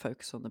I want to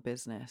focus on the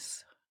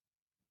business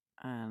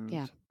and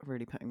Yeah.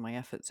 really putting my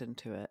efforts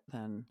into it,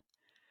 then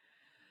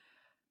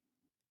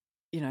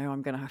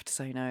I'm going to have to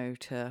say no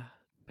to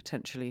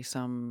potentially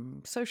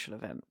some social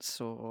events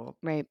or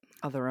Right.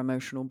 other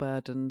emotional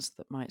burdens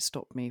that might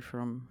stop me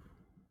from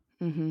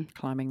Mm-hmm.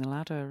 climbing the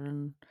ladder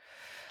and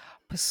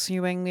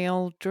pursuing the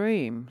old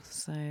dream.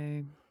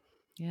 So,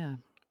 yeah.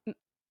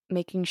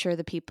 Making sure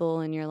the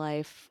people in your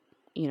life,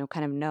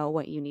 kind of know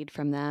what you need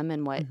from them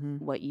and Mm-hmm.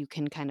 what you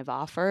can kind of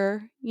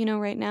offer,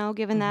 right now,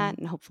 given Mm-hmm. that,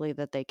 and hopefully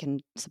that they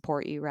can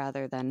support you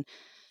rather than,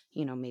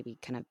 maybe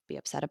kind of be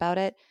upset about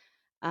it.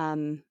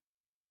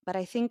 But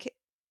I think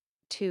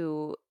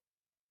too,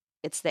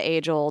 it's the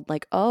age old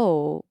like,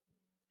 oh,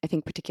 I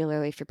think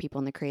particularly for people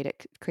in the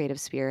creative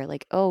sphere,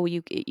 like, oh,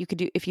 you could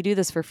do, if you do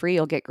this for free,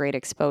 you'll get great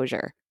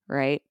exposure,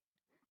 right?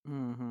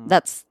 Mm-hmm.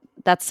 That's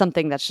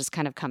something that's just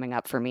kind of coming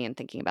up for me and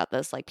thinking about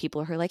this. Like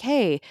people who are like,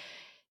 hey,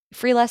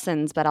 free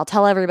lessons, but I'll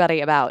tell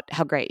everybody about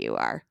how great you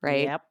are,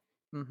 right? Yep.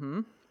 Mm-hmm.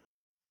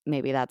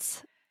 Maybe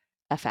that's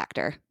a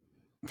factor.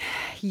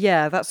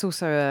 Yeah, that's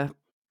also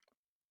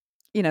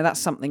that's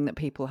something that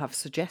people have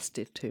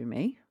suggested to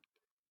me,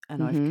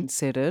 and I've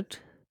considered.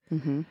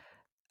 Mm-hmm.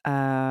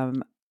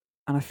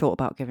 And I thought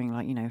about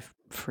giving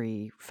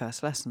free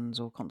first lessons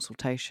or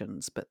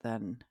consultations, but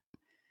then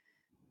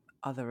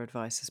other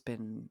advice has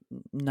been,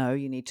 no,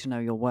 you need to know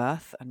your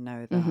worth and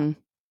know that,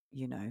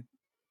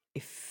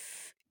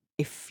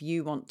 if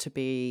you want to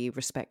be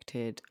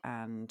respected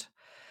and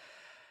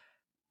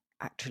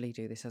actually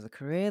do this as a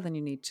career, then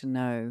you need to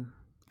know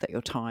that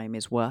your time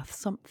is worth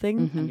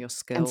something and your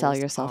skills and sell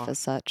yourself as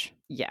such.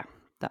 Yeah,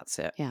 that's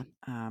it. Yeah.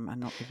 And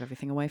not give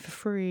everything away for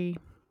free.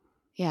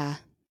 Yeah.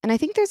 And I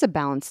think there's a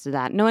balance to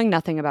that. Knowing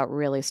nothing about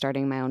really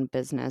starting my own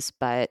business,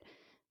 but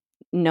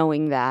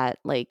knowing that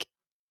like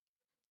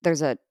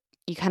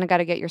you kind of got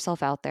to get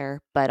yourself out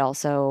there, but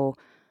also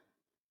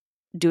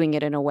doing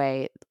it in a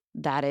way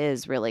that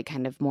is really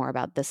kind of more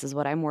about, this is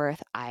what I'm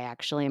worth. I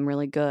actually am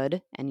really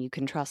good and you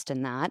can trust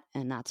in that.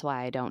 And that's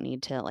why I don't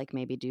need to like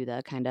maybe do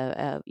the kind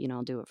of,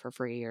 do it for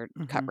free or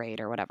cut rate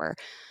or whatever.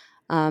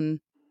 And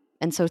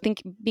so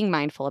being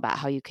mindful about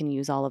how you can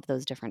use all of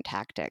those different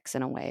tactics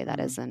in a way that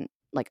isn't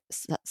like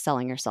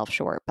selling yourself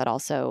short, but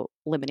also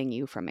limiting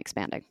you from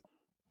expanding.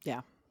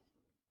 Yeah.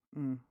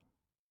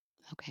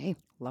 Okay.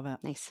 Love it.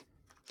 Nice.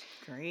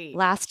 Great.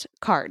 Last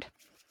card.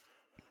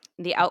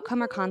 The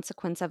outcome or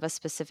consequence of a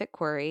specific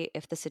query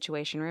if the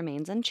situation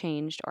remains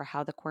unchanged, or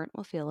how the court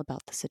will feel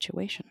about the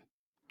situation.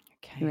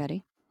 Okay. You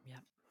ready? Yep.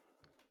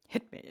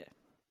 Hit me.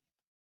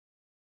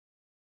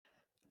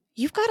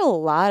 You've got a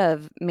lot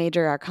of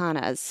major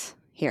arcanas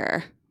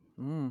here.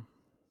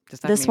 Does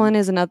that This mean one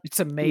is another. it's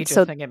a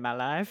major thing in my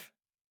life?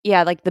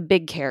 Yeah, like the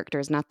big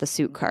characters, not the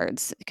suit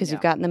cards. Because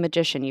you've gotten the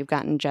Magician, you've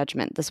gotten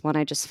Judgment. This one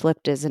I just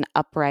flipped is an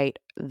upright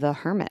the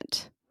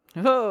Hermit.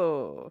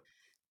 Oh.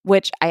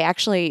 Which I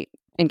actually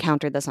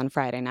encountered this on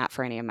Friday, not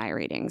for any of my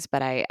readings,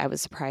 but I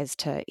was surprised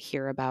to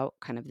hear about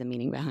kind of the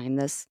meaning behind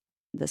this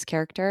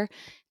character.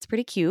 It's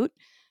pretty cute.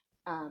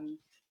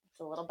 It's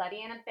a little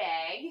buddy in a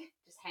bag,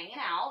 just hanging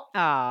out.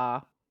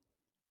 Ah.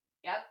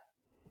 Yep.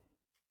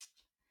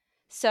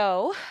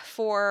 So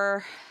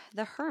for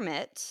the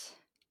Hermit,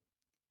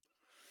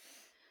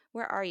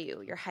 where are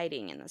you? You're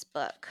hiding in this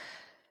book.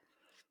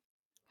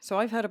 So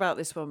I've heard about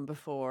this one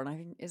before, and I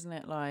think, isn't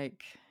it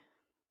like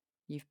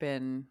you've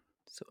been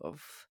sort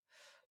of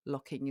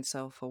locking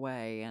yourself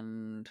away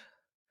and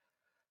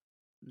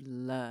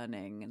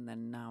learning, and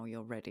then now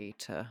you're ready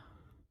to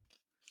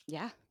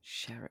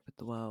share it with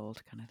the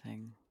world, kind of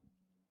thing?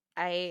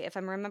 If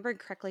I'm remembering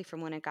correctly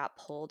from when it got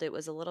pulled, it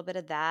was a little bit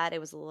of that. It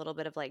was a little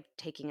bit of like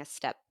taking a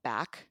step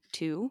back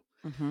too.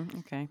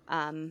 Okay.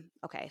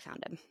 Okay, I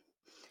found him.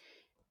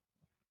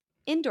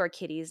 Indoor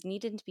kitties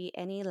needn't be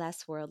any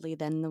less worldly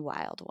than the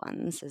wild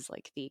ones, is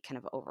like the kind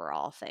of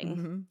overall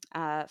thing.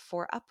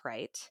 For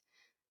upright,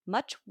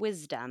 much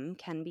wisdom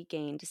can be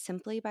gained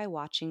simply by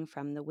watching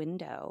from the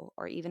window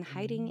or even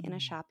hiding in a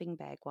shopping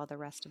bag while the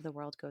rest of the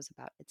world goes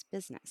about its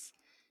business.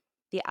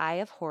 The Eye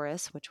of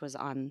Horus, which was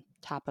on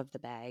top of the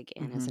bag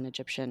and is an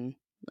Egyptian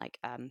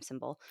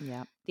symbol.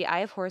 Yeah. The Eye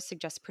of Horus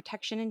suggests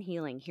protection and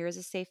healing. Here is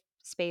a safe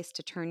space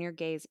to turn your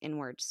gaze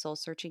inward. Soul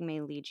searching may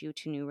lead you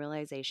to new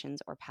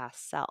realizations or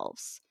past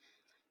selves.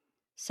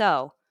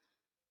 So,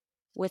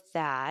 with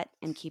that,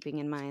 and keeping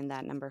in mind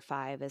that number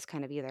 5 is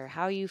kind of either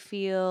how you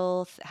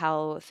feel,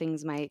 how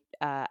things might,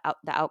 the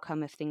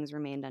outcome if things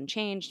remained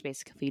unchanged,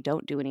 basically if you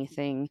don't do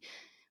anything,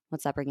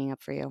 what's that bringing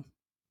up for you?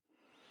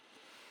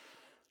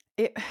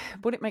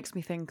 What it makes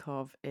me think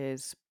of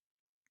is,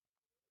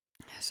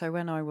 so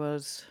when I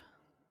was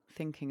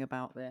thinking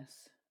about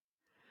this,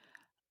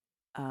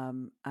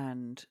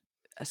 and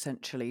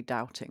essentially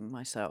doubting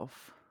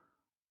myself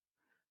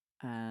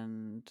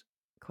and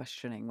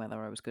questioning whether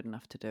I was good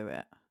enough to do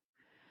it,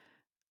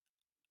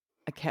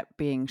 I kept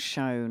being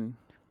shown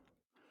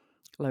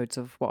loads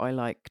of what I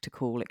like to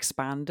call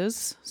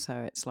expanders. So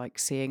it's like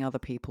seeing other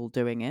people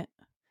doing it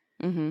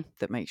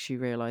that makes you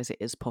realize it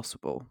is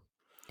possible.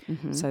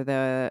 So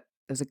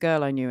there's a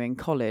girl I knew in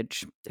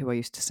college who I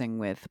used to sing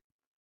with,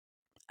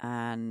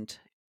 and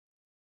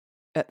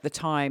at the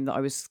time that I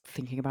was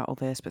thinking about all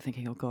this, but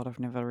thinking, oh God, I've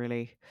never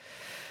really,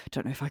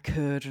 don't know if I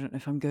could, I don't know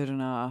if I'm good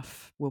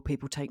enough. Will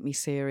people take me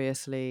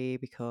seriously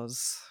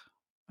because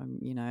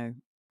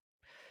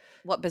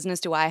what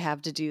business do I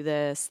have to do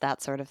this?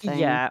 That sort of thing.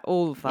 Yeah,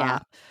 all of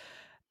that. Yeah.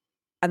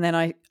 And then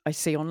I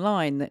see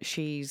online that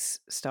she's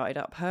started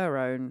up her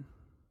own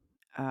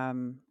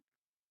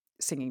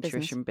singing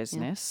tuition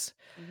business.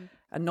 Yeah.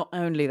 And not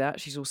only that,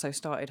 she's also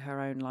started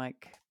her own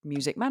like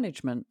music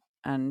management.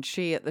 And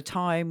she at the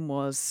time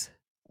was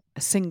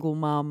a single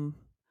mum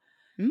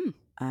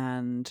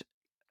and,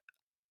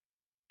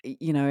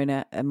 in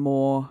a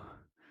more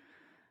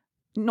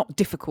not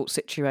difficult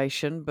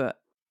situation,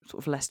 but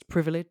sort of less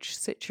privileged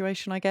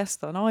situation, I guess,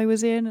 than I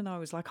was in. And I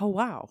was like, oh,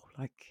 wow,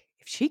 like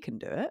if she can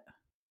do it,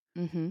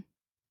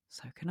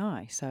 so can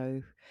I.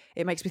 So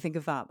it makes me think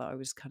of that I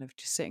was kind of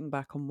just sitting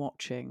back and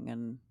watching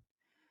and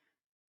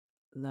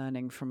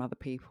learning from other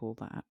people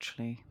that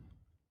actually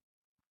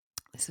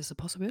this is a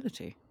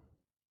possibility.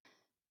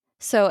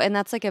 So, and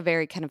that's like a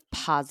very kind of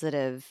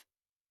positive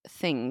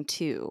thing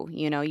too.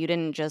 You know, you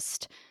didn't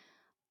just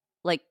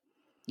like,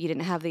 you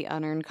didn't have the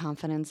unearned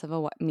confidence of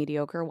a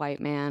mediocre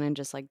white man and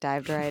just like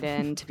dived right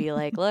in to be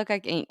like, look, I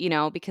can't, you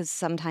know, because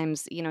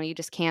sometimes, you know, you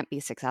just can't be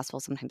successful.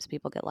 Sometimes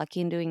people get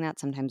lucky in doing that.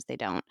 Sometimes they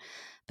don't.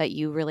 But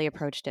you really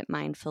approached it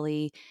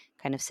mindfully,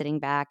 kind of sitting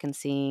back and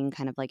seeing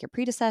kind of like your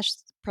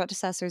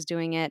predecessors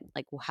doing it,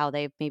 like how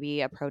they've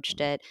maybe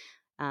approached it,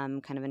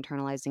 kind of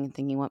internalizing and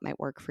thinking what might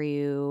work for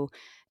you,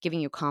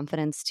 giving you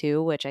confidence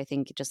too, which I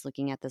think just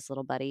looking at this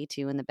little buddy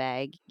too in the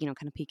bag, you know,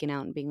 kind of peeking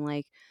out and being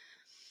like,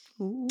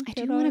 Ooh, I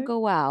do want to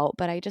go out,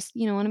 but I just,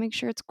 you know, want to make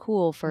sure it's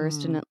cool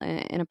first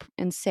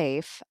and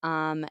safe.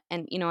 And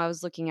you know, I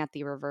was looking at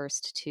the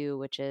reversed too,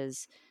 which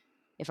is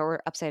if it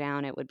were upside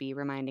down, it would be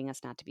reminding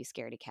us not to be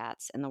scaredy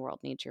cats, and the world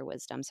needs your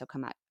wisdom. So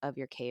come out of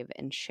your cave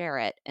and share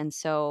it. And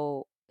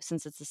so,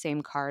 since it's the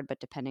same card,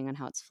 but depending on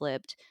how it's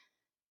flipped,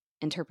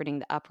 interpreting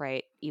the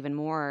upright even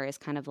more is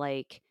kind of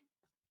like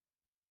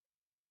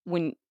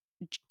when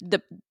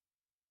the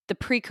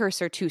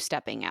precursor to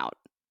stepping out,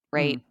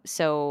 right?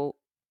 So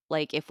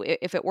like if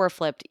it were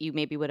flipped, you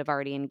maybe would have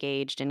already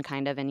engaged and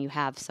kind of, and you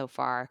have so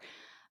far,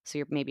 so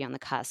you're maybe on the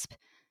cusp,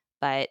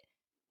 but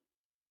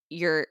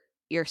you're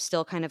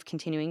still kind of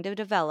continuing to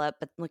develop,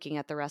 but looking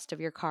at the rest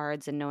of your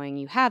cards and knowing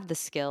you have the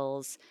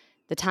skills,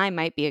 the time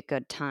might be a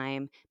good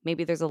time.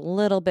 Maybe there's a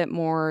little bit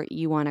more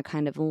you want to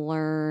kind of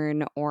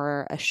learn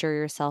or assure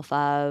yourself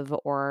of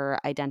or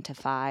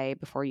identify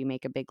before you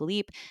make a big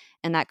leap.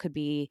 And that could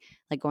be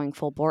like going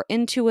full bore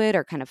into it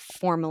or kind of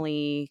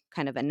formally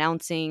kind of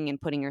announcing and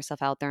putting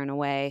yourself out there in a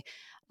way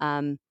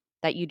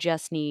that you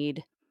just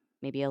need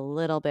maybe a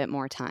little bit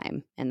more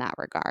time in that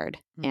regard.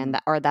 And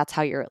or that's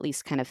how you're at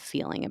least kind of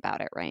feeling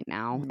about it right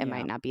now. It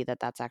might not be that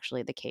that's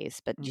actually the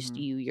case, but just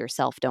you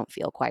yourself don't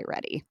feel quite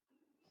ready.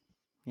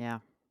 Yeah.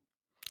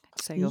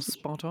 So you're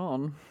spot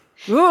on.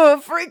 Oh,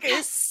 freaky.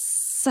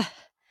 Yes.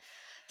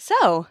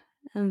 So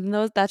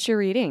that's your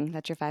reading.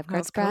 That's your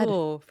 5-card spread.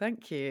 Cool.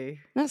 Thank you.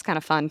 That was kind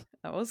of fun.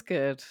 That was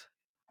good.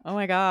 Oh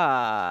my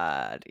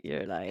God.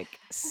 You're like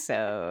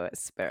so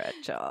spiritual.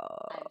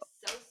 I'm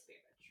so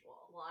spiritual.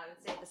 Well, I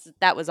would say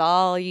that was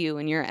all you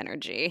and your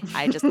energy.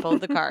 I just pulled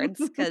the cards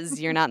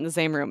because you're not in the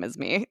same room as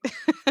me.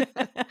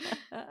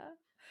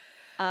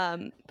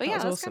 But yeah,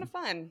 that's kind of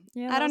fun.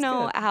 Yeah, I don't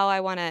know how I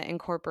want to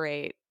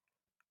incorporate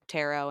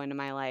tarot into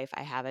my life.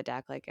 I have a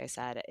deck, like I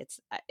said.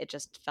 It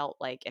just felt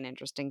like an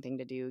interesting thing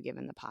to do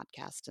given the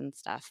podcast and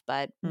stuff.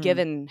 But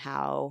given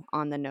how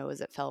on the nose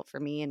it felt for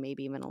me, and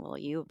maybe even a little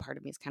you, part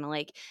of me is kind of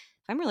like,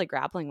 if I'm really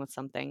grappling with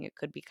something, it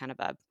could be kind of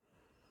a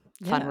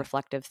fun,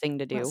 reflective thing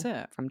to do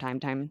from time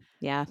to time.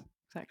 Yeah,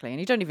 exactly. And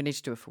you don't even need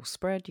to do a full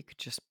spread. You could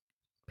just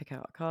pick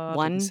out a card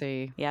and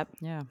see. Yep.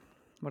 Yeah,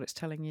 what it's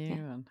telling you.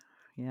 And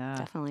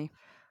definitely.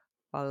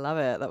 I love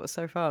it. That was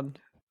so fun.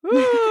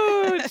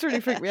 Ooh, it's really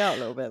freaked me out a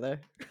little bit though.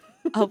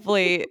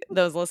 Hopefully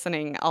those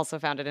listening also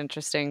found it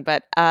interesting.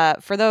 But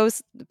for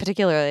those,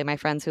 particularly my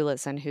friends who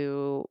listen,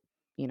 who,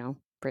 you know,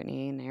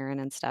 Brittany and Aaron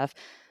and stuff,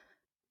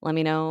 let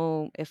me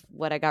know if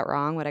what I got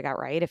wrong, what I got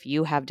right. If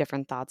you have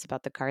different thoughts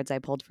about the cards I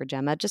pulled for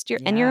Gemma, just your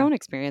own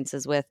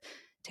experiences with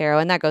tarot.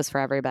 And that goes for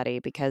everybody,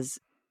 because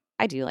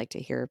I do like to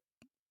hear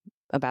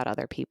about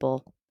other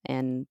people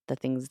and the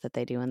things that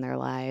they do in their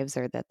lives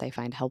or that they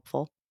find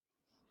helpful.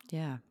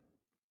 Yeah.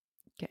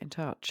 Get in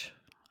touch.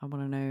 I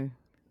want to know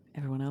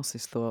everyone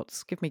else's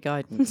thoughts. Give me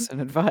guidance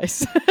and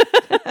advice.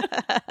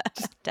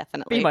 Just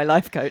definitely be my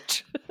life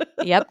coach.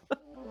 Yep.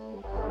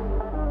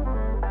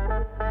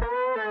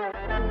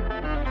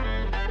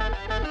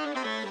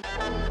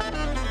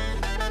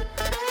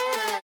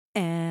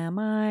 Am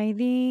I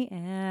the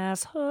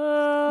asshole?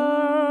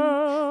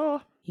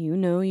 You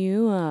know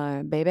you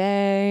are,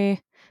 baby.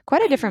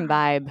 Quite a different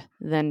vibe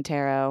than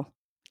tarot,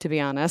 to be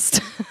honest.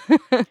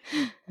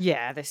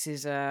 Yeah, this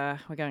is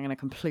we're going in a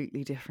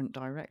completely different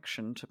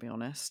direction, to be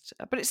honest.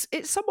 But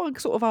it's someone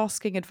sort of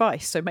asking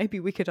advice, so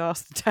maybe we could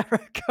ask the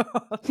tarot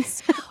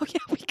cards. Oh yeah,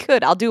 we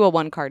could. I'll do a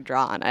 1-card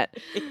draw on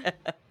it. Yeah.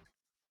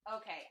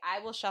 Okay, I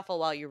will shuffle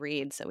while you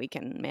read so we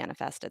can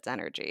manifest its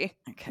energy.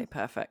 Okay,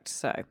 perfect.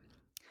 So,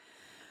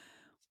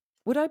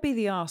 would I be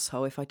the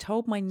asshole if I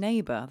told my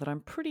neighbour that I'm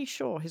pretty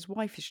sure his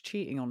wife is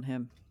cheating on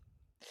him?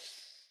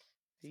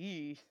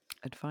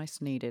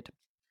 Advice needed.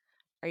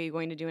 Are you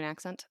going to do an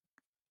accent?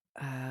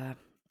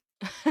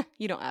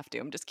 You don't have to.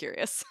 I'm just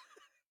curious.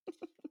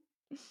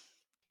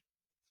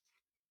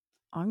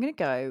 I'm going to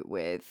go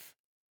with...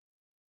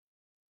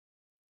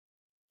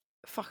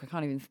 Fuck, I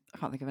can't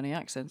think of any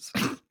accents.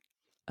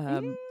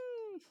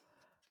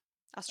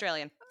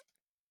 Australian.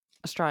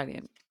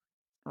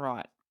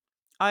 Right.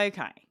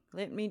 Okay.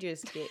 Let me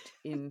just get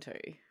into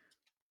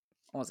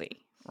Aussie.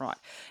 Right.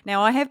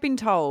 Now, I have been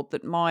told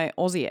that my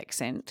Aussie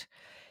accent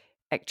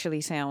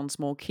actually sounds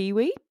more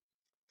Kiwi.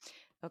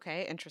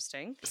 Okay,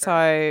 interesting. Sure.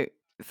 So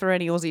for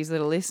any Aussies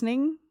that are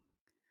listening,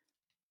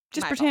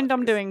 just My pretend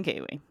I'm apologies. doing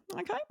Kiwi.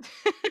 Okay?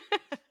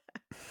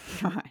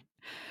 Right.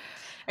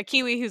 A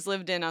Kiwi who's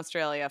lived in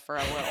Australia for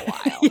a little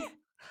while. Yeah.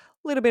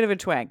 A little bit of a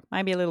twang,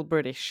 maybe a little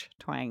British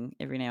twang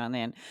every now and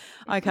then.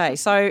 Okay,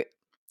 so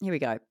here we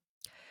go.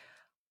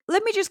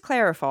 Let me just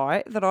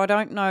clarify that I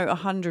don't know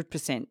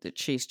 100% that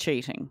she's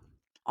cheating.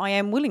 I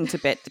am willing to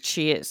bet that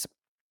she is.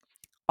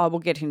 I will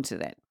get into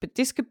that. But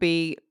this could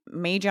be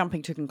me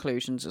jumping to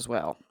conclusions as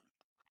well.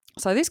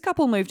 So this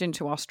couple moved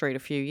into our street a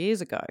few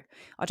years ago.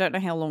 I don't know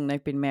how long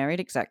they've been married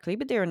exactly,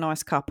 but they're a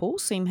nice couple,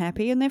 seem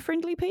happy, and they're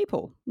friendly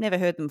people. Never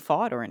heard them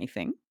fight or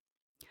anything.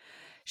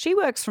 She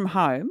works from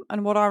home,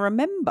 and what I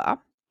remember,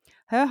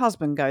 her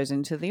husband goes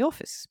into the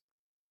office.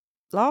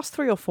 Last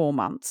 3 or 4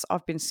 months,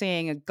 I've been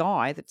seeing a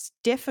guy that's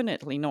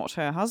definitely not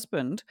her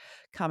husband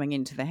coming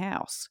into the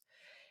house.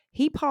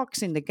 He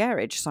parks in the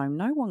garage, so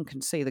no one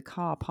can see the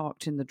car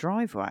parked in the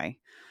driveway.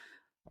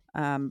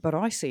 But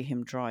I see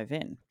him drive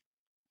in.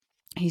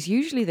 He's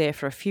usually there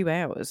for a few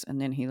hours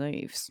and then he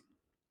leaves.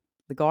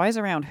 The guy is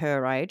around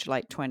her age,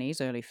 late 20s,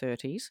 early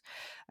 30s,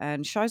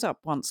 and shows up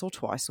once or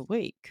twice a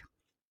week.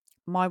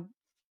 My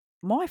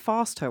wife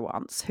asked her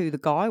once who the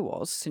guy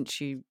was,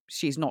 since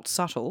she's not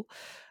subtle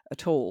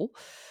at all,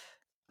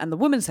 and the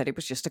woman said it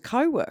was just a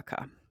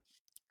co-worker.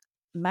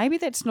 Maybe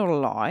that's not a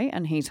lie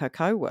and he's her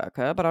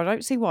co-worker, but I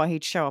don't see why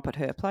he'd show up at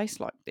her place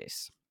like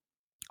this.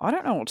 I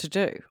don't know what to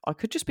do. I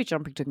could just be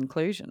jumping to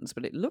conclusions,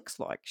 but it looks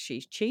like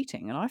she's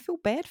cheating, and I feel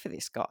bad for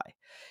this guy.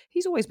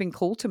 He's always been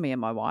cool to me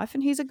and my wife,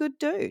 and he's a good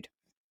dude.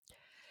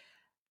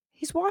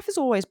 His wife has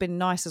always been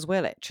nice as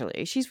well,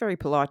 actually. She's very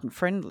polite and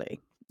friendly.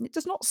 It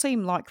does not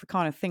seem like the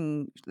kind of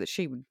thing that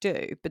she would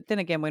do, but then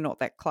again, we're not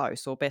that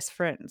close or best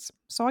friends.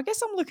 So I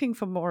guess I'm looking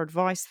for more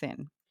advice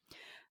then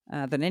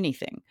than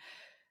anything.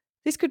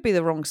 This could be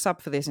the wrong sub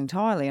for this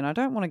entirely, and I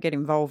don't want to get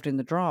involved in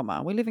the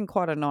drama. We live in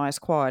quite a nice,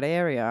 quiet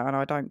area, and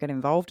I don't get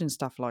involved in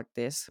stuff like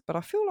this, but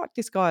I feel like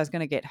this guy is going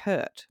to get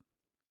hurt.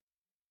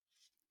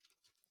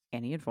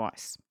 Any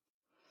advice?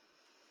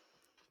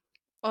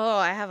 Oh,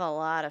 I have a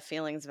lot of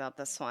feelings about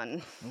this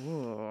one.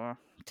 Ooh,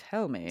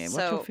 tell me what your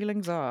So,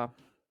 feelings are.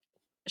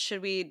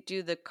 should we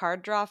do the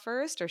card draw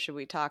first or should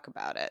we talk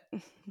about it?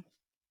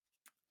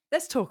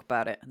 Let's talk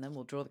about it, and then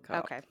we'll draw the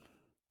card.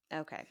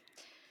 Okay.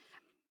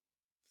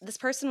 This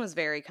person was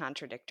very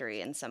contradictory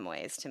in some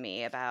ways to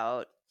me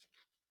about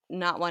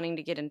not wanting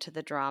to get into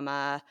the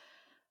drama,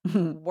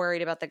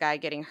 worried about the guy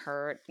getting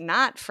hurt,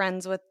 not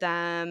friends with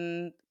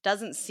them,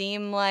 doesn't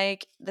seem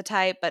like the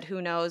type, but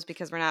who knows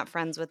because we're not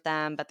friends with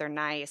them, but they're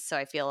nice, so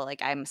I feel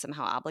like I'm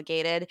somehow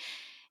obligated.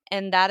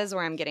 And that is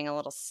where I'm getting a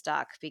little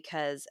stuck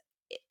because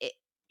it,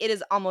 it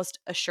is almost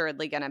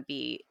assuredly going to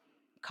be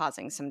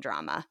causing some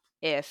drama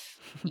if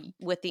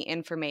with the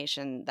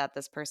information that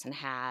this person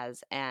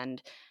has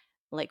and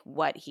like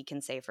what he can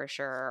say for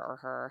sure or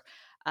her,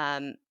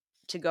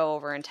 to go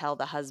over and tell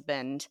the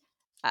husband,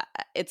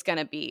 it's going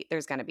to be,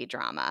 there's going to be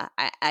drama.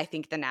 I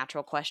think the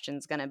natural question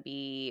is going to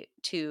be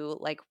to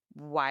like,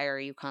 why are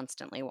you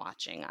constantly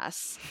watching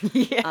us?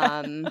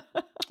 Yeah.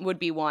 Would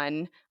be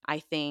one, I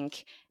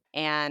think.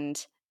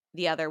 And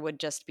the other would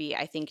just be,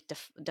 I think,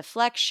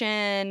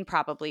 deflection,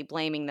 probably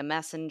blaming the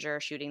messenger,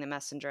 shooting the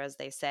messenger, as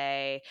they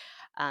say,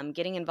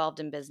 getting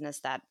involved in business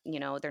that, you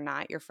know, they're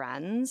not your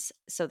friends.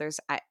 So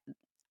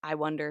I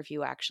wonder if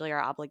you actually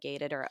are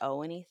obligated or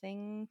owe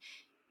anything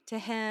to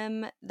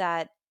him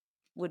that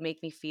would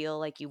make me feel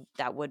like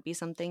that would be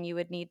something you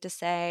would need to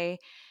say.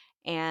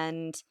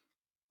 And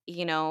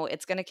you know,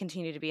 it's going to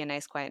continue to be a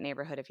nice, quiet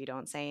neighborhood if you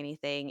don't say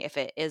anything. If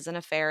it is an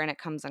affair and it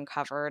comes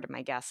uncovered,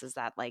 my guess is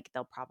that like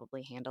they'll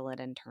probably handle it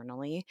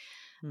internally.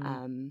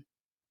 Um,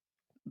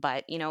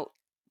 but you know,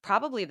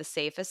 probably the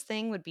safest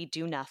thing would be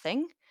do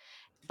nothing.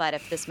 But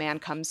if this man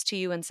comes to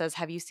you and says,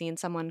 "Have you seen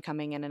someone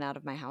coming in and out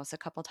of my house a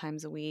couple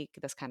times a week?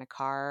 This kind of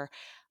car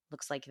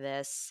looks like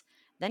this,"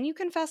 then you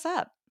confess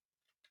up.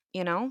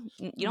 You know,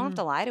 you don't have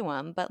to lie to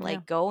him, but Yeah.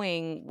 like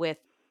going with,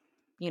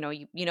 you know,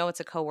 you know, it's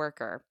a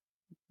coworker.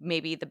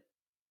 Maybe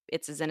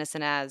it's as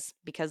innocent as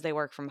because they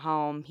work from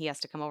home, he has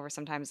to come over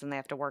sometimes and they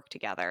have to work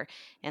together,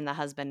 and the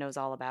husband knows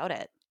all about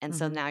it. And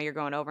so now you're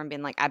going over and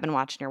being like, "I've been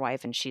watching your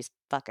wife and she's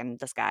fucking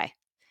this guy."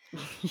 Yeah.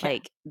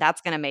 Like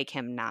that's going to make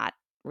him not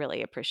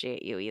really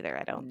appreciate you either,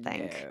 I don't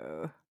think.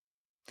 No.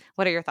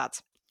 What are your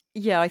thoughts?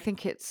 Yeah, I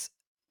think it's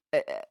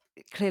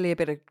clearly a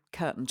bit of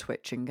curtain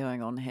twitching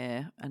going on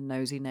here and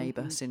nosy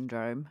neighbour Mhm.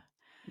 syndrome.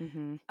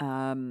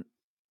 Mhm.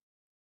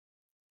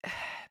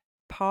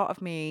 Part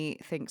of me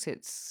thinks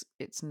it's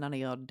none of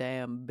your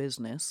damn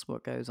business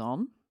what goes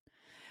on.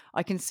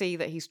 I can see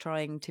that he's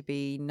trying to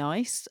be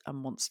nice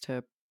and wants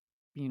to,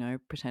 you know,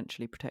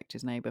 potentially protect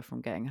his neighbour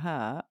from getting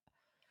hurt.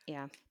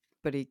 Yeah.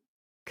 But he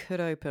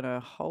could open a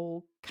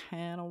whole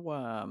can of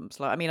worms.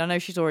 Like, I mean, I know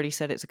she's already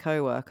said it's a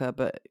co-worker,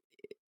 but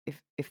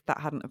if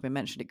that hadn't have been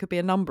mentioned, it could be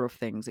a number of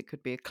things. It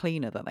could be a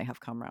cleaner that they have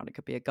come round. It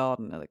could be a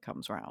gardener that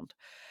comes round.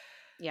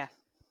 Yeah.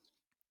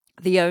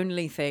 The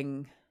only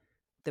thing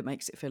that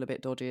makes it feel a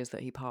bit dodgy is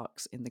that he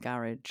parks in the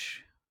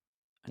garage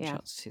and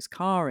shuts his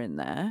car in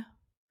there.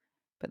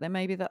 But then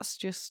maybe that's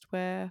just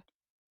where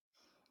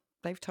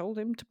they've told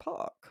him to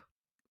park.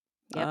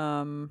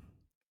 Yep.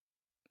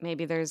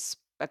 Maybe there's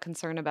a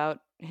concern about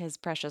his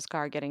precious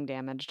car getting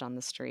damaged on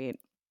the street.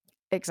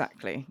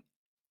 Exactly.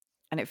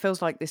 And it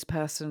feels like this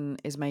person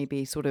is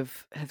maybe sort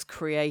of has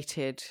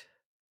created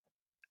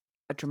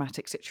a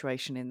dramatic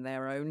situation in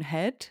their own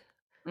head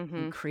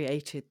and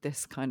created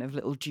this kind of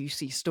little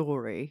juicy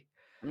story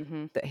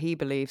that he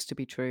believes to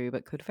be true,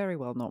 but could very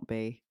well not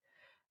be,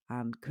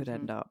 and could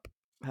end up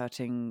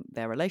hurting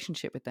their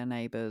relationship with their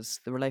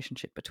neighbours, the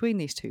relationship between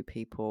these two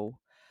people.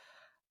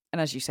 And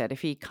as you said,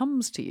 if he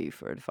comes to you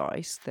for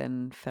advice,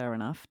 then fair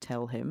enough,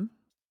 tell him.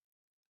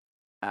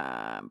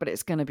 But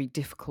it's going to be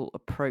difficult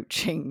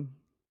approaching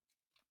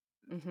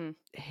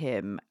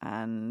him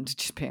and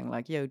just being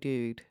like, yo,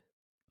 dude,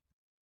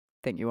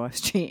 think your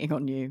wife's cheating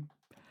on you.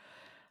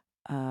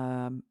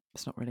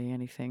 It's not really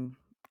anything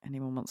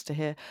anyone wants to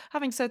hear.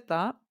 Having said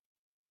that,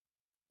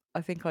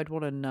 I think I'd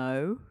want to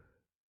know.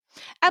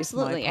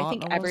 Absolutely. If my I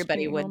think partner was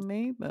everybody cheating would. On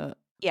me, but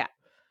yeah,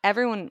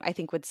 everyone I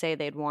think would say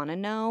they'd want to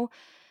know,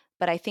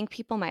 but I think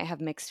people might have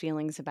mixed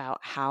feelings about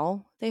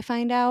how they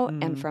find out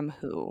and from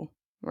who,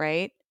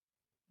 right?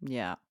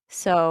 Yeah.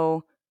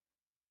 So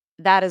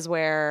that is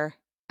where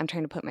I'm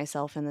trying to put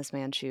myself in this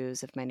man's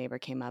shoes. If my neighbor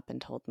came up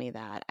and told me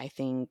that, I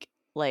think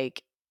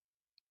like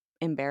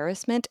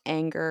embarrassment,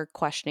 anger,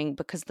 questioning,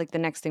 because like the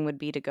next thing would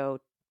be to go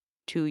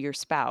to your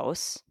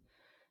spouse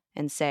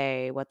and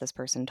say what this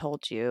person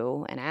told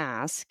you and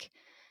ask.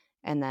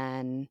 And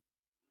then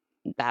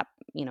that,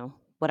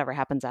 whatever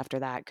happens after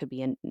that could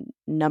be a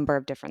number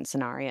of different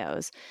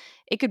scenarios.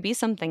 It could be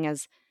something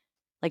as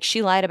like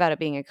she lied about it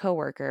being a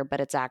coworker, but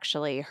it's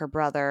actually her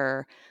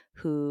brother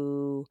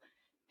who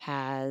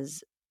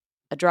has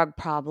a drug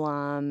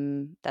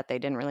problem that they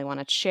didn't really want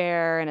to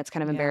share, and it's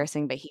kind of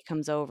embarrassing, but he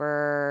comes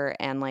over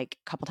and like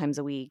a couple times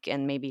a week,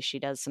 and maybe she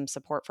does some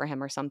support for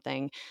him or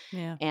something,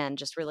 and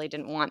just really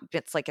didn't want.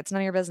 It's like it's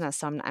none of your business.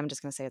 So I'm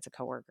just gonna say it's a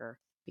coworker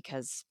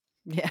because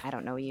I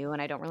don't know you,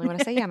 and I don't really want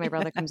to say, yeah, my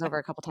brother comes over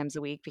a couple times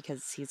a week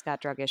because he's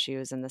got drug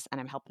issues and this, and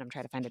I'm helping him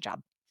try to find a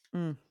job.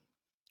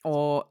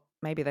 Or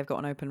maybe they've got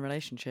an open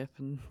relationship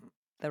and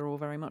they're all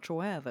very much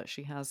aware that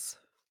she has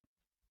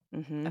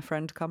a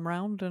friend come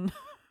round and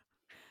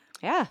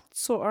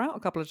sort her out a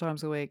couple of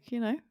times a week.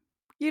 You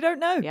don't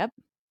know. Yep.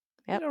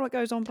 You don't know what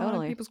goes on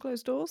behind people's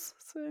closed doors.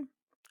 So,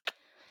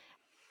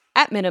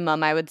 at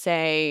minimum, I would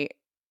say,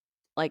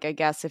 like, I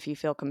guess if you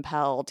feel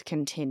compelled,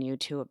 continue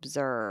to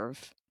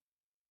observe,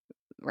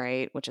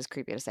 right? Which is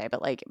creepy to say,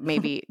 but like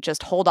maybe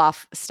just hold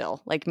off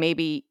still. Like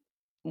maybe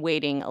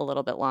waiting a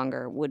little bit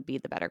longer would be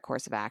the better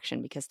course of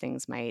action because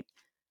things might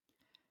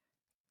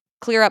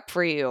clear up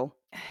for you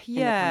in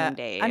the coming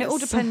days. And it all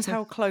depends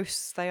how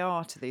close they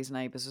are to these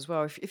neighbours as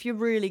well. If you're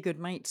really good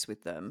mates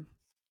with them,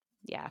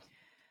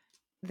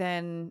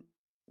 then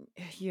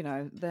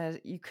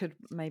you could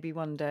maybe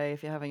one day,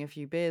 if you're having a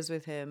few beers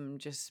with him,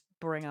 just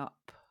bring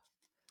up,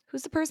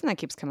 who's the person that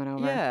keeps coming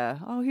over? Yeah.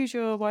 Oh, who's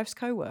your wife's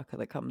co-worker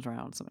that comes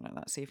around? Something like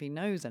that. See if he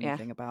knows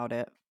anything about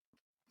it.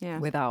 Yeah.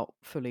 Without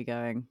fully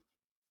going,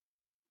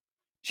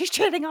 she's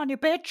cheating on you,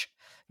 bitch.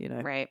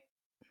 Right.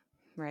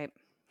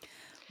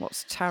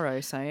 What's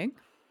tarot saying?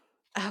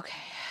 Okay.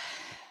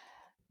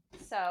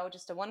 So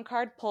just a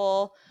 1-card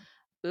pull.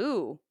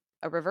 Ooh,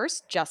 a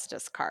reverse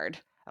justice card.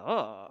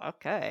 Oh,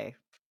 okay.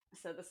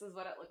 So this is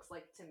what it looks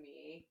like to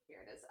me. Here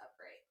it is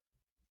upright.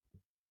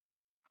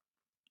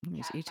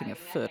 He's eating a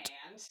foot.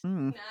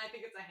 No, I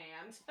think it's a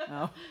hand.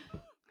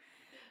 Oh.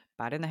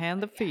 Bat in the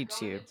hand that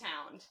feeds you.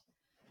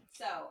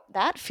 So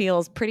that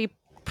feels pretty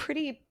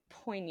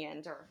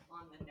poignant or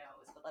on the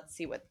nose, but let's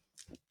see what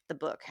the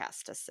book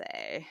has to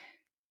say.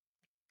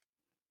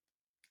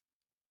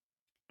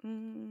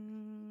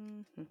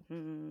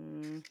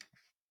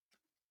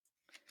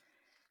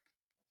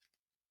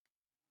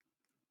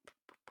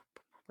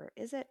 Where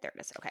is it? There it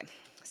is. Okay.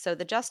 So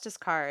the justice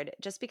card,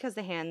 just because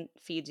the hand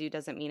feeds you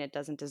doesn't mean it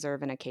doesn't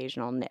deserve an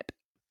occasional nip.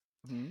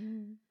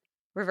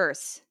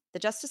 Reverse. The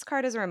justice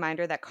card is a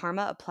reminder that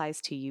karma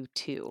applies to you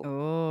too.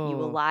 Oh. You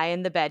will lie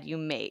in the bed you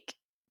make.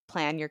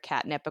 Plan your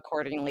catnip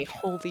accordingly.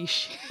 Holy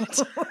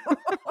shit.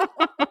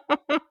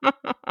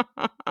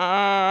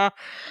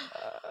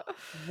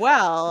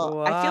 Well,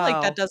 wow. I feel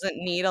like that doesn't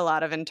need a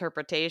lot of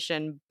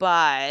interpretation,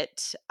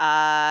 but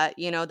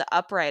the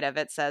upright of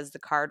it says the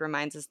card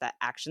reminds us that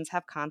actions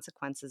have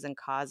consequences and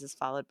cause is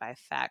followed by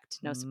effect.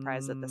 No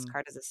surprise that this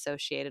card is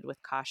associated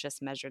with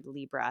cautious, measured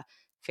Libra.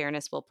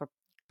 Fairness will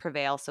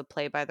prevail, so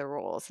play by the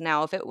rules.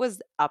 Now, if it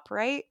was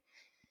upright,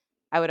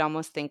 I would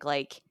almost think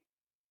like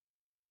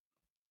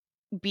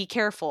be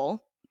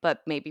careful,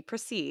 but maybe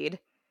proceed.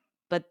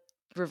 But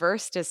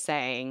reversed is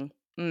saying,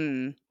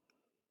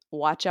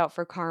 watch out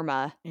for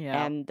karma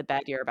and the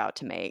bed you're about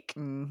to make.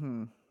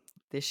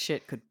 This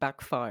shit could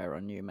backfire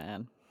on you,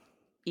 man.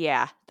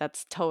 Yeah,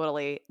 that's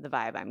totally the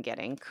vibe I'm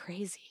getting.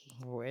 Crazy.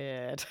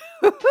 Weird.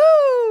 I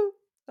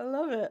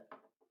love it.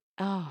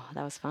 Oh,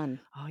 that was fun.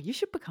 Oh, you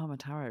should become a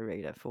tarot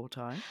reader full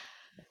time.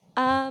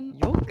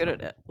 You're good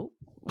at it.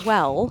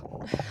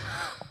 Well,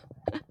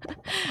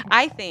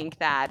 I think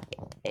that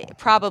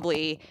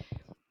probably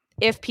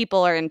if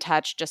people are in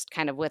touch just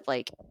kind of with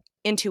like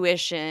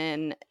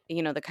intuition,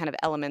 the kind of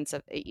elements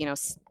of,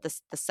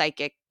 the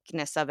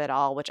psychicness of it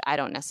all, which I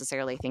don't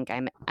necessarily think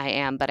I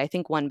am, but I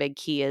think one big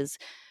key is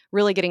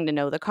really getting to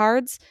know the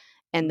cards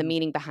and the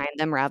meaning behind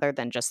them rather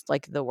than just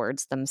like the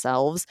words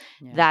themselves.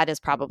 Yeah. That is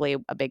probably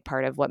a big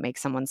part of what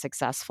makes someone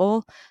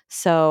successful.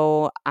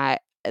 So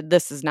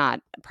this is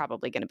not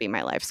probably going to be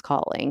my life's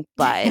calling,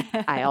 but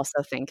I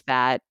also think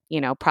that,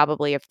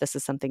 probably if this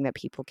is something that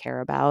people care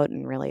about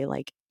and really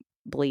like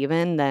believe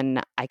in,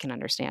 then I can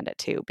understand it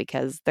too,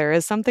 because there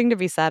is something to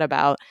be said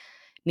about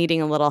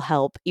needing a little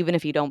help, even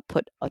if you don't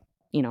put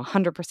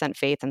 100%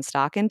 faith and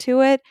stock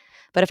into it.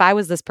 But if I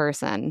was this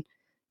person,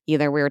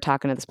 either we were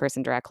talking to this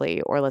person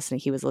directly or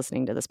he was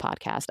listening to this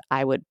podcast,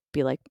 I would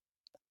be like,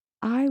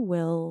 I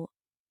will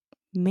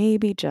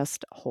maybe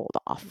just hold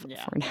off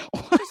for now.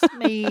 Just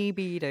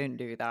maybe don't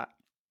do that.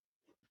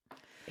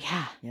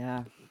 Yeah.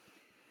 Yeah.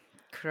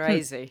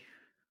 Crazy.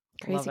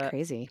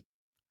 Crazy.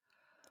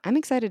 I'm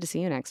excited to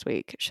see you next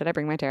week. Should I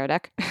bring my tarot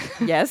deck?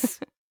 Yes.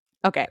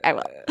 Okay, I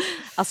will.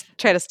 I'll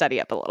try to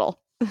study up a little.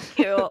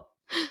 Cool.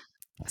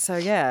 So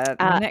yeah,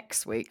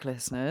 next week,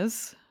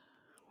 listeners,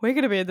 we're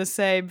going to be in the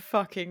same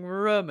fucking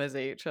room as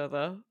each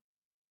other.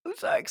 I'm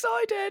so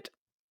excited.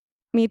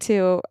 Me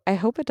too. I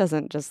hope it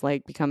doesn't just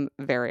like become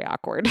very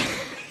awkward.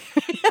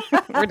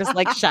 We're just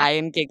like shy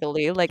and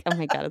giggly. Like, oh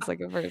my God, it's like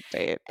a first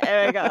date.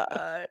 Oh my God.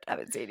 I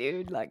haven't seen you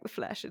in like the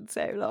flesh in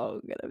so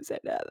long and I'm so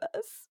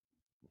nervous.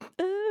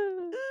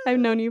 I've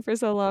known you for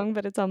so long,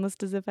 but it's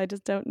almost as if I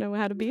just don't know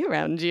how to be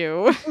around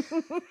you.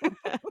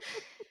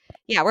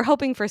 Yeah, we're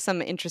hoping for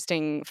some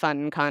interesting,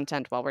 fun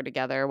content while we're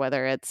together,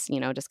 whether it's,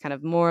 just kind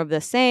of more of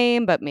the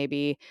same, but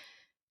maybe,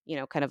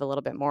 kind of a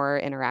little bit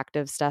more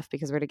interactive stuff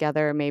because we're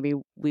together. Maybe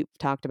we've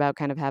talked about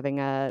kind of having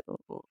a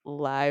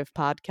live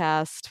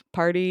podcast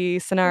party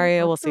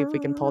scenario. We'll see if we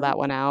can pull that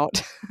one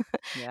out.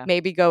 Yeah.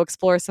 Maybe go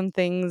explore some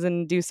things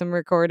and do some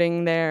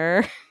recording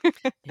there.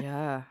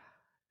 Yeah.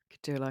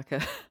 Could do like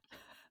a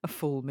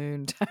full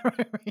moon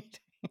tarot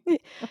reading.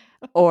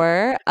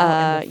 Or,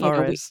 out in the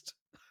forest.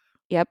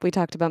 we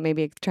talked about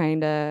maybe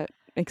trying to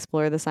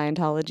explore the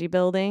Scientology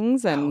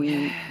buildings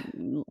and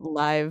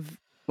live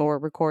or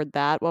record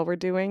that while we're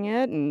doing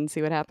it and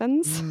see what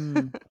happens.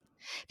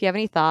 If you have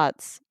any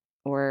thoughts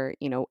or,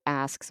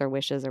 asks or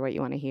wishes or what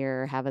you want to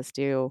hear or have us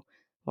do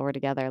while we're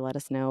together, let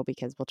us know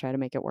because we'll try to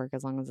make it work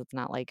as long as it's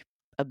not like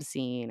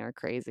obscene or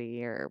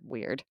crazy or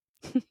weird.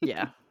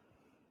 Yeah.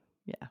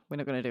 We're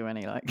not going to do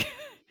any like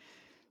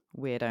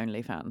weird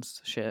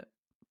OnlyFans shit.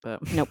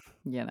 But nope.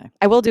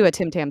 I will do a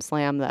Tim Tam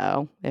Slam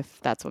though,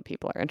 if that's what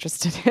people are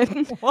interested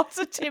in. What's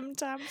a Tim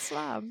Tam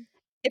Slam?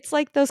 It's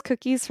like those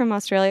cookies from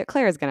Australia.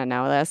 Claire's gonna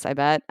know this, I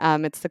bet.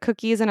 It's the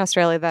cookies in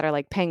Australia that are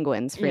like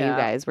penguins for you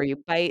guys, where you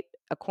bite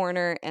a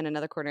corner and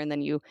another corner, and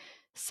then you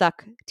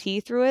suck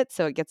tea through it,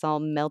 so it gets all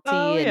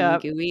melty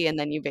and gooey, and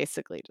then you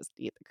basically just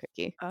eat the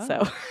cookie.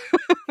 So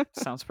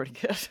sounds pretty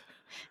good.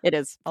 It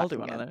is. I'll do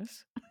one of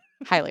those.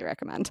 Highly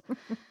recommend.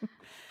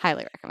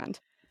 Highly recommend.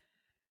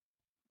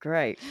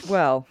 Great.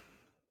 Well,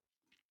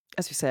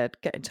 as we said,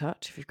 get in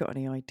touch if you've got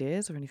any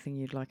ideas or anything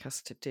you'd like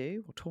us to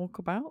do or talk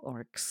about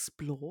or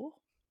explore.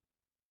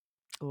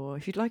 Or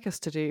if you'd like us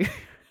to do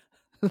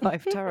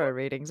live tarot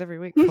readings every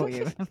week for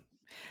you,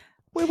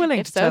 we're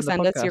willing to turn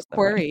send us your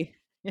query.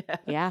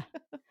 Yeah.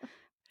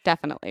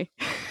 Definitely.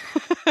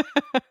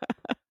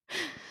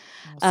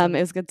 Awesome.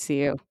 It was good to see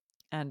you.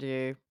 And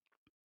you.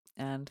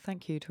 And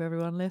thank you to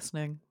everyone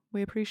listening.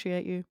 We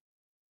appreciate you.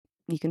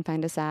 You can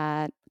find us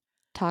at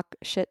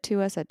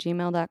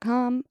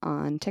talkshittous@gmail.com,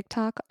 on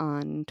TikTok,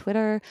 on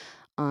Twitter,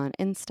 on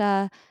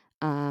Insta,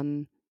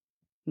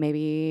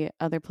 maybe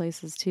other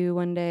places too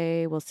one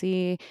day. We'll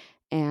see.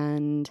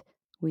 And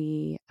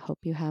we hope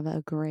you have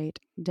a great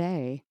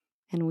day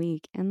and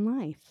week and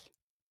life.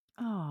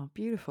 Oh,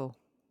 beautiful.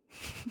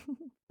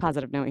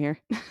 Positive note here.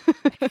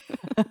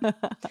 All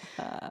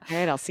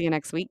right, I'll see you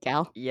next week,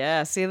 gal.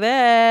 Yeah, see you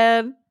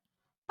then.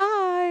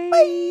 Bye.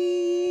 Bye.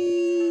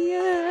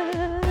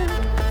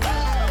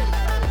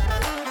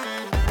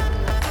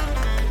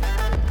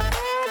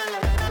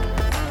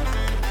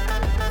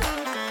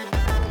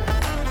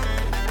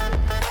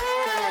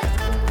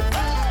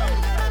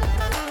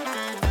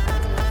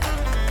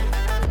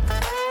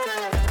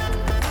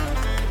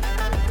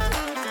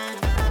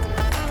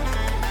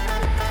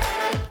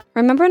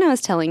 Remember when I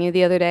was telling you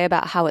the other day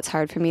about how it's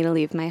hard for me to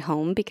leave my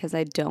home because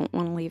I don't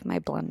want to leave my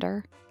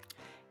blender?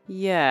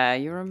 Yeah,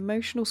 your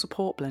emotional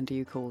support blender,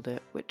 you called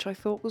it, which I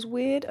thought was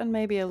weird and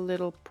maybe a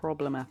little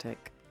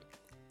problematic.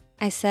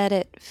 I said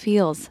it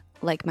feels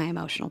like my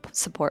emotional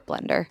support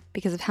blender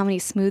because of how many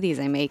smoothies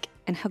I make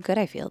and how good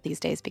I feel these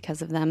days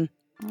because of them.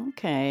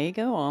 Okay,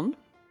 go on.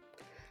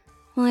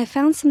 Well, I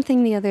found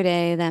something the other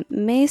day that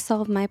may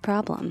solve my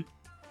problem.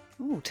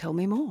 Oh, tell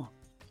me more.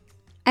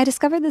 I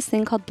discovered this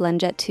thing called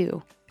BlendJet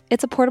 2.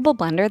 It's a portable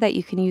blender that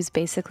you can use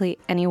basically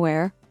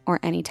anywhere or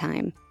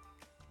anytime.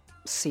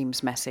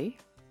 Seems messy.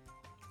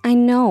 I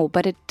know,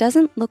 but it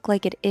doesn't look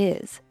like it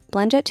is.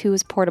 BlendJet 2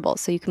 is portable,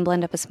 so you can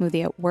blend up a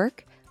smoothie at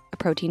work a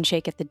protein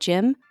shake at the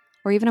gym,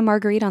 or even a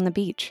margarita on the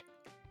beach.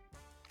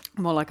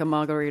 More like a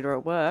margarita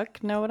at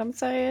work, know what I'm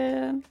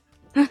saying?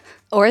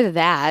 Or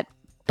that,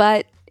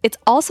 but it's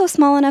also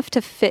small enough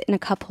to fit in a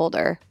cup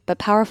holder, but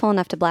powerful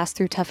enough to blast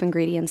through tough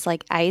ingredients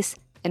like ice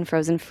and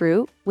frozen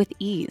fruit with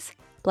ease.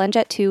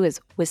 BlendJet 2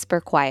 is whisper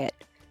quiet,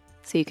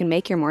 so you can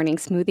make your morning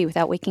smoothie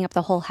without waking up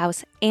the whole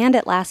house, and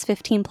it lasts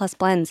 15 plus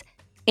blends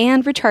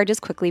and recharges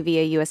quickly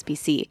via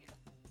USB-C.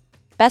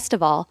 Best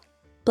of all,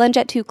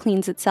 BlendJet 2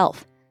 cleans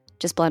itself.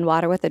 Just blend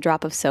water with a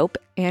drop of soap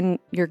and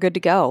you're good to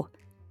go.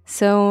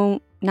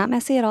 So, not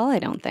messy at all, I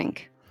don't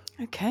think.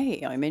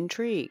 Okay, I'm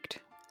intrigued.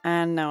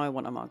 And now I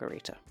want a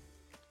margarita.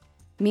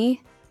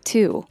 Me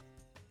too.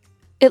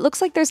 It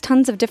looks like there's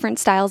tons of different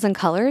styles and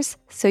colors,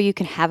 so you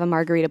can have a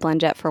margarita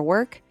BlendJet for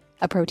work,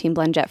 a protein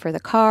BlendJet for the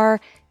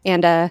car,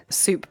 and a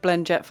soup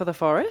BlendJet for the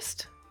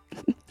forest?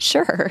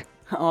 Sure.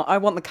 Oh, I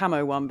want the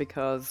camo one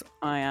because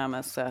I am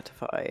a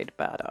certified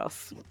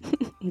badass.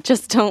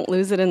 Just don't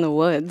lose it in the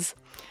woods.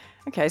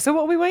 Okay, so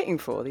what are we waiting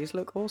for? These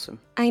look awesome.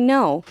 I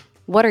know.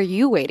 What are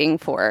you waiting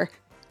for?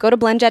 Go to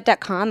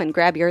blendjet.com and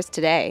grab yours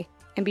today.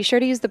 And be sure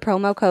to use the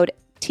promo code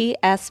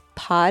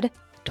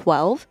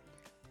TSPOD12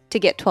 to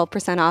get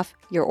 12% off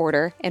your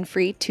order and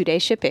free 2-day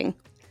shipping.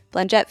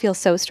 BlendJet feels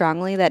so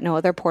strongly that no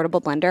other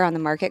portable blender on the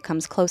market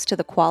comes close to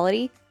the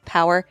quality,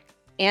 power,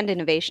 and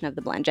innovation of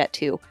the BlendJet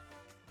 2.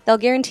 They'll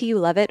guarantee you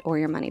love it or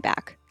your money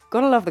back.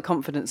 Gotta love the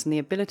confidence and the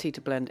ability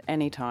to blend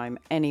anytime,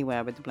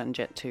 anywhere with the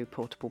BlendJet 2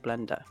 portable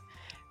blender.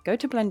 Go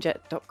to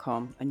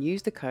blendjet.com and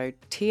use the code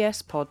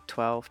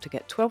TSPOD12 to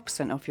get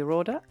 12% off your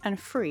order and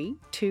free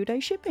 2-day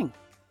shipping.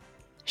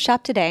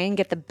 Shop today and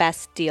get the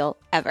best deal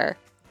ever.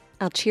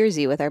 I'll cheers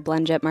you with our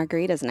BlendJet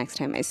margaritas next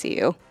time I see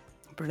you.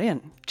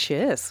 Brilliant.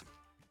 Cheers.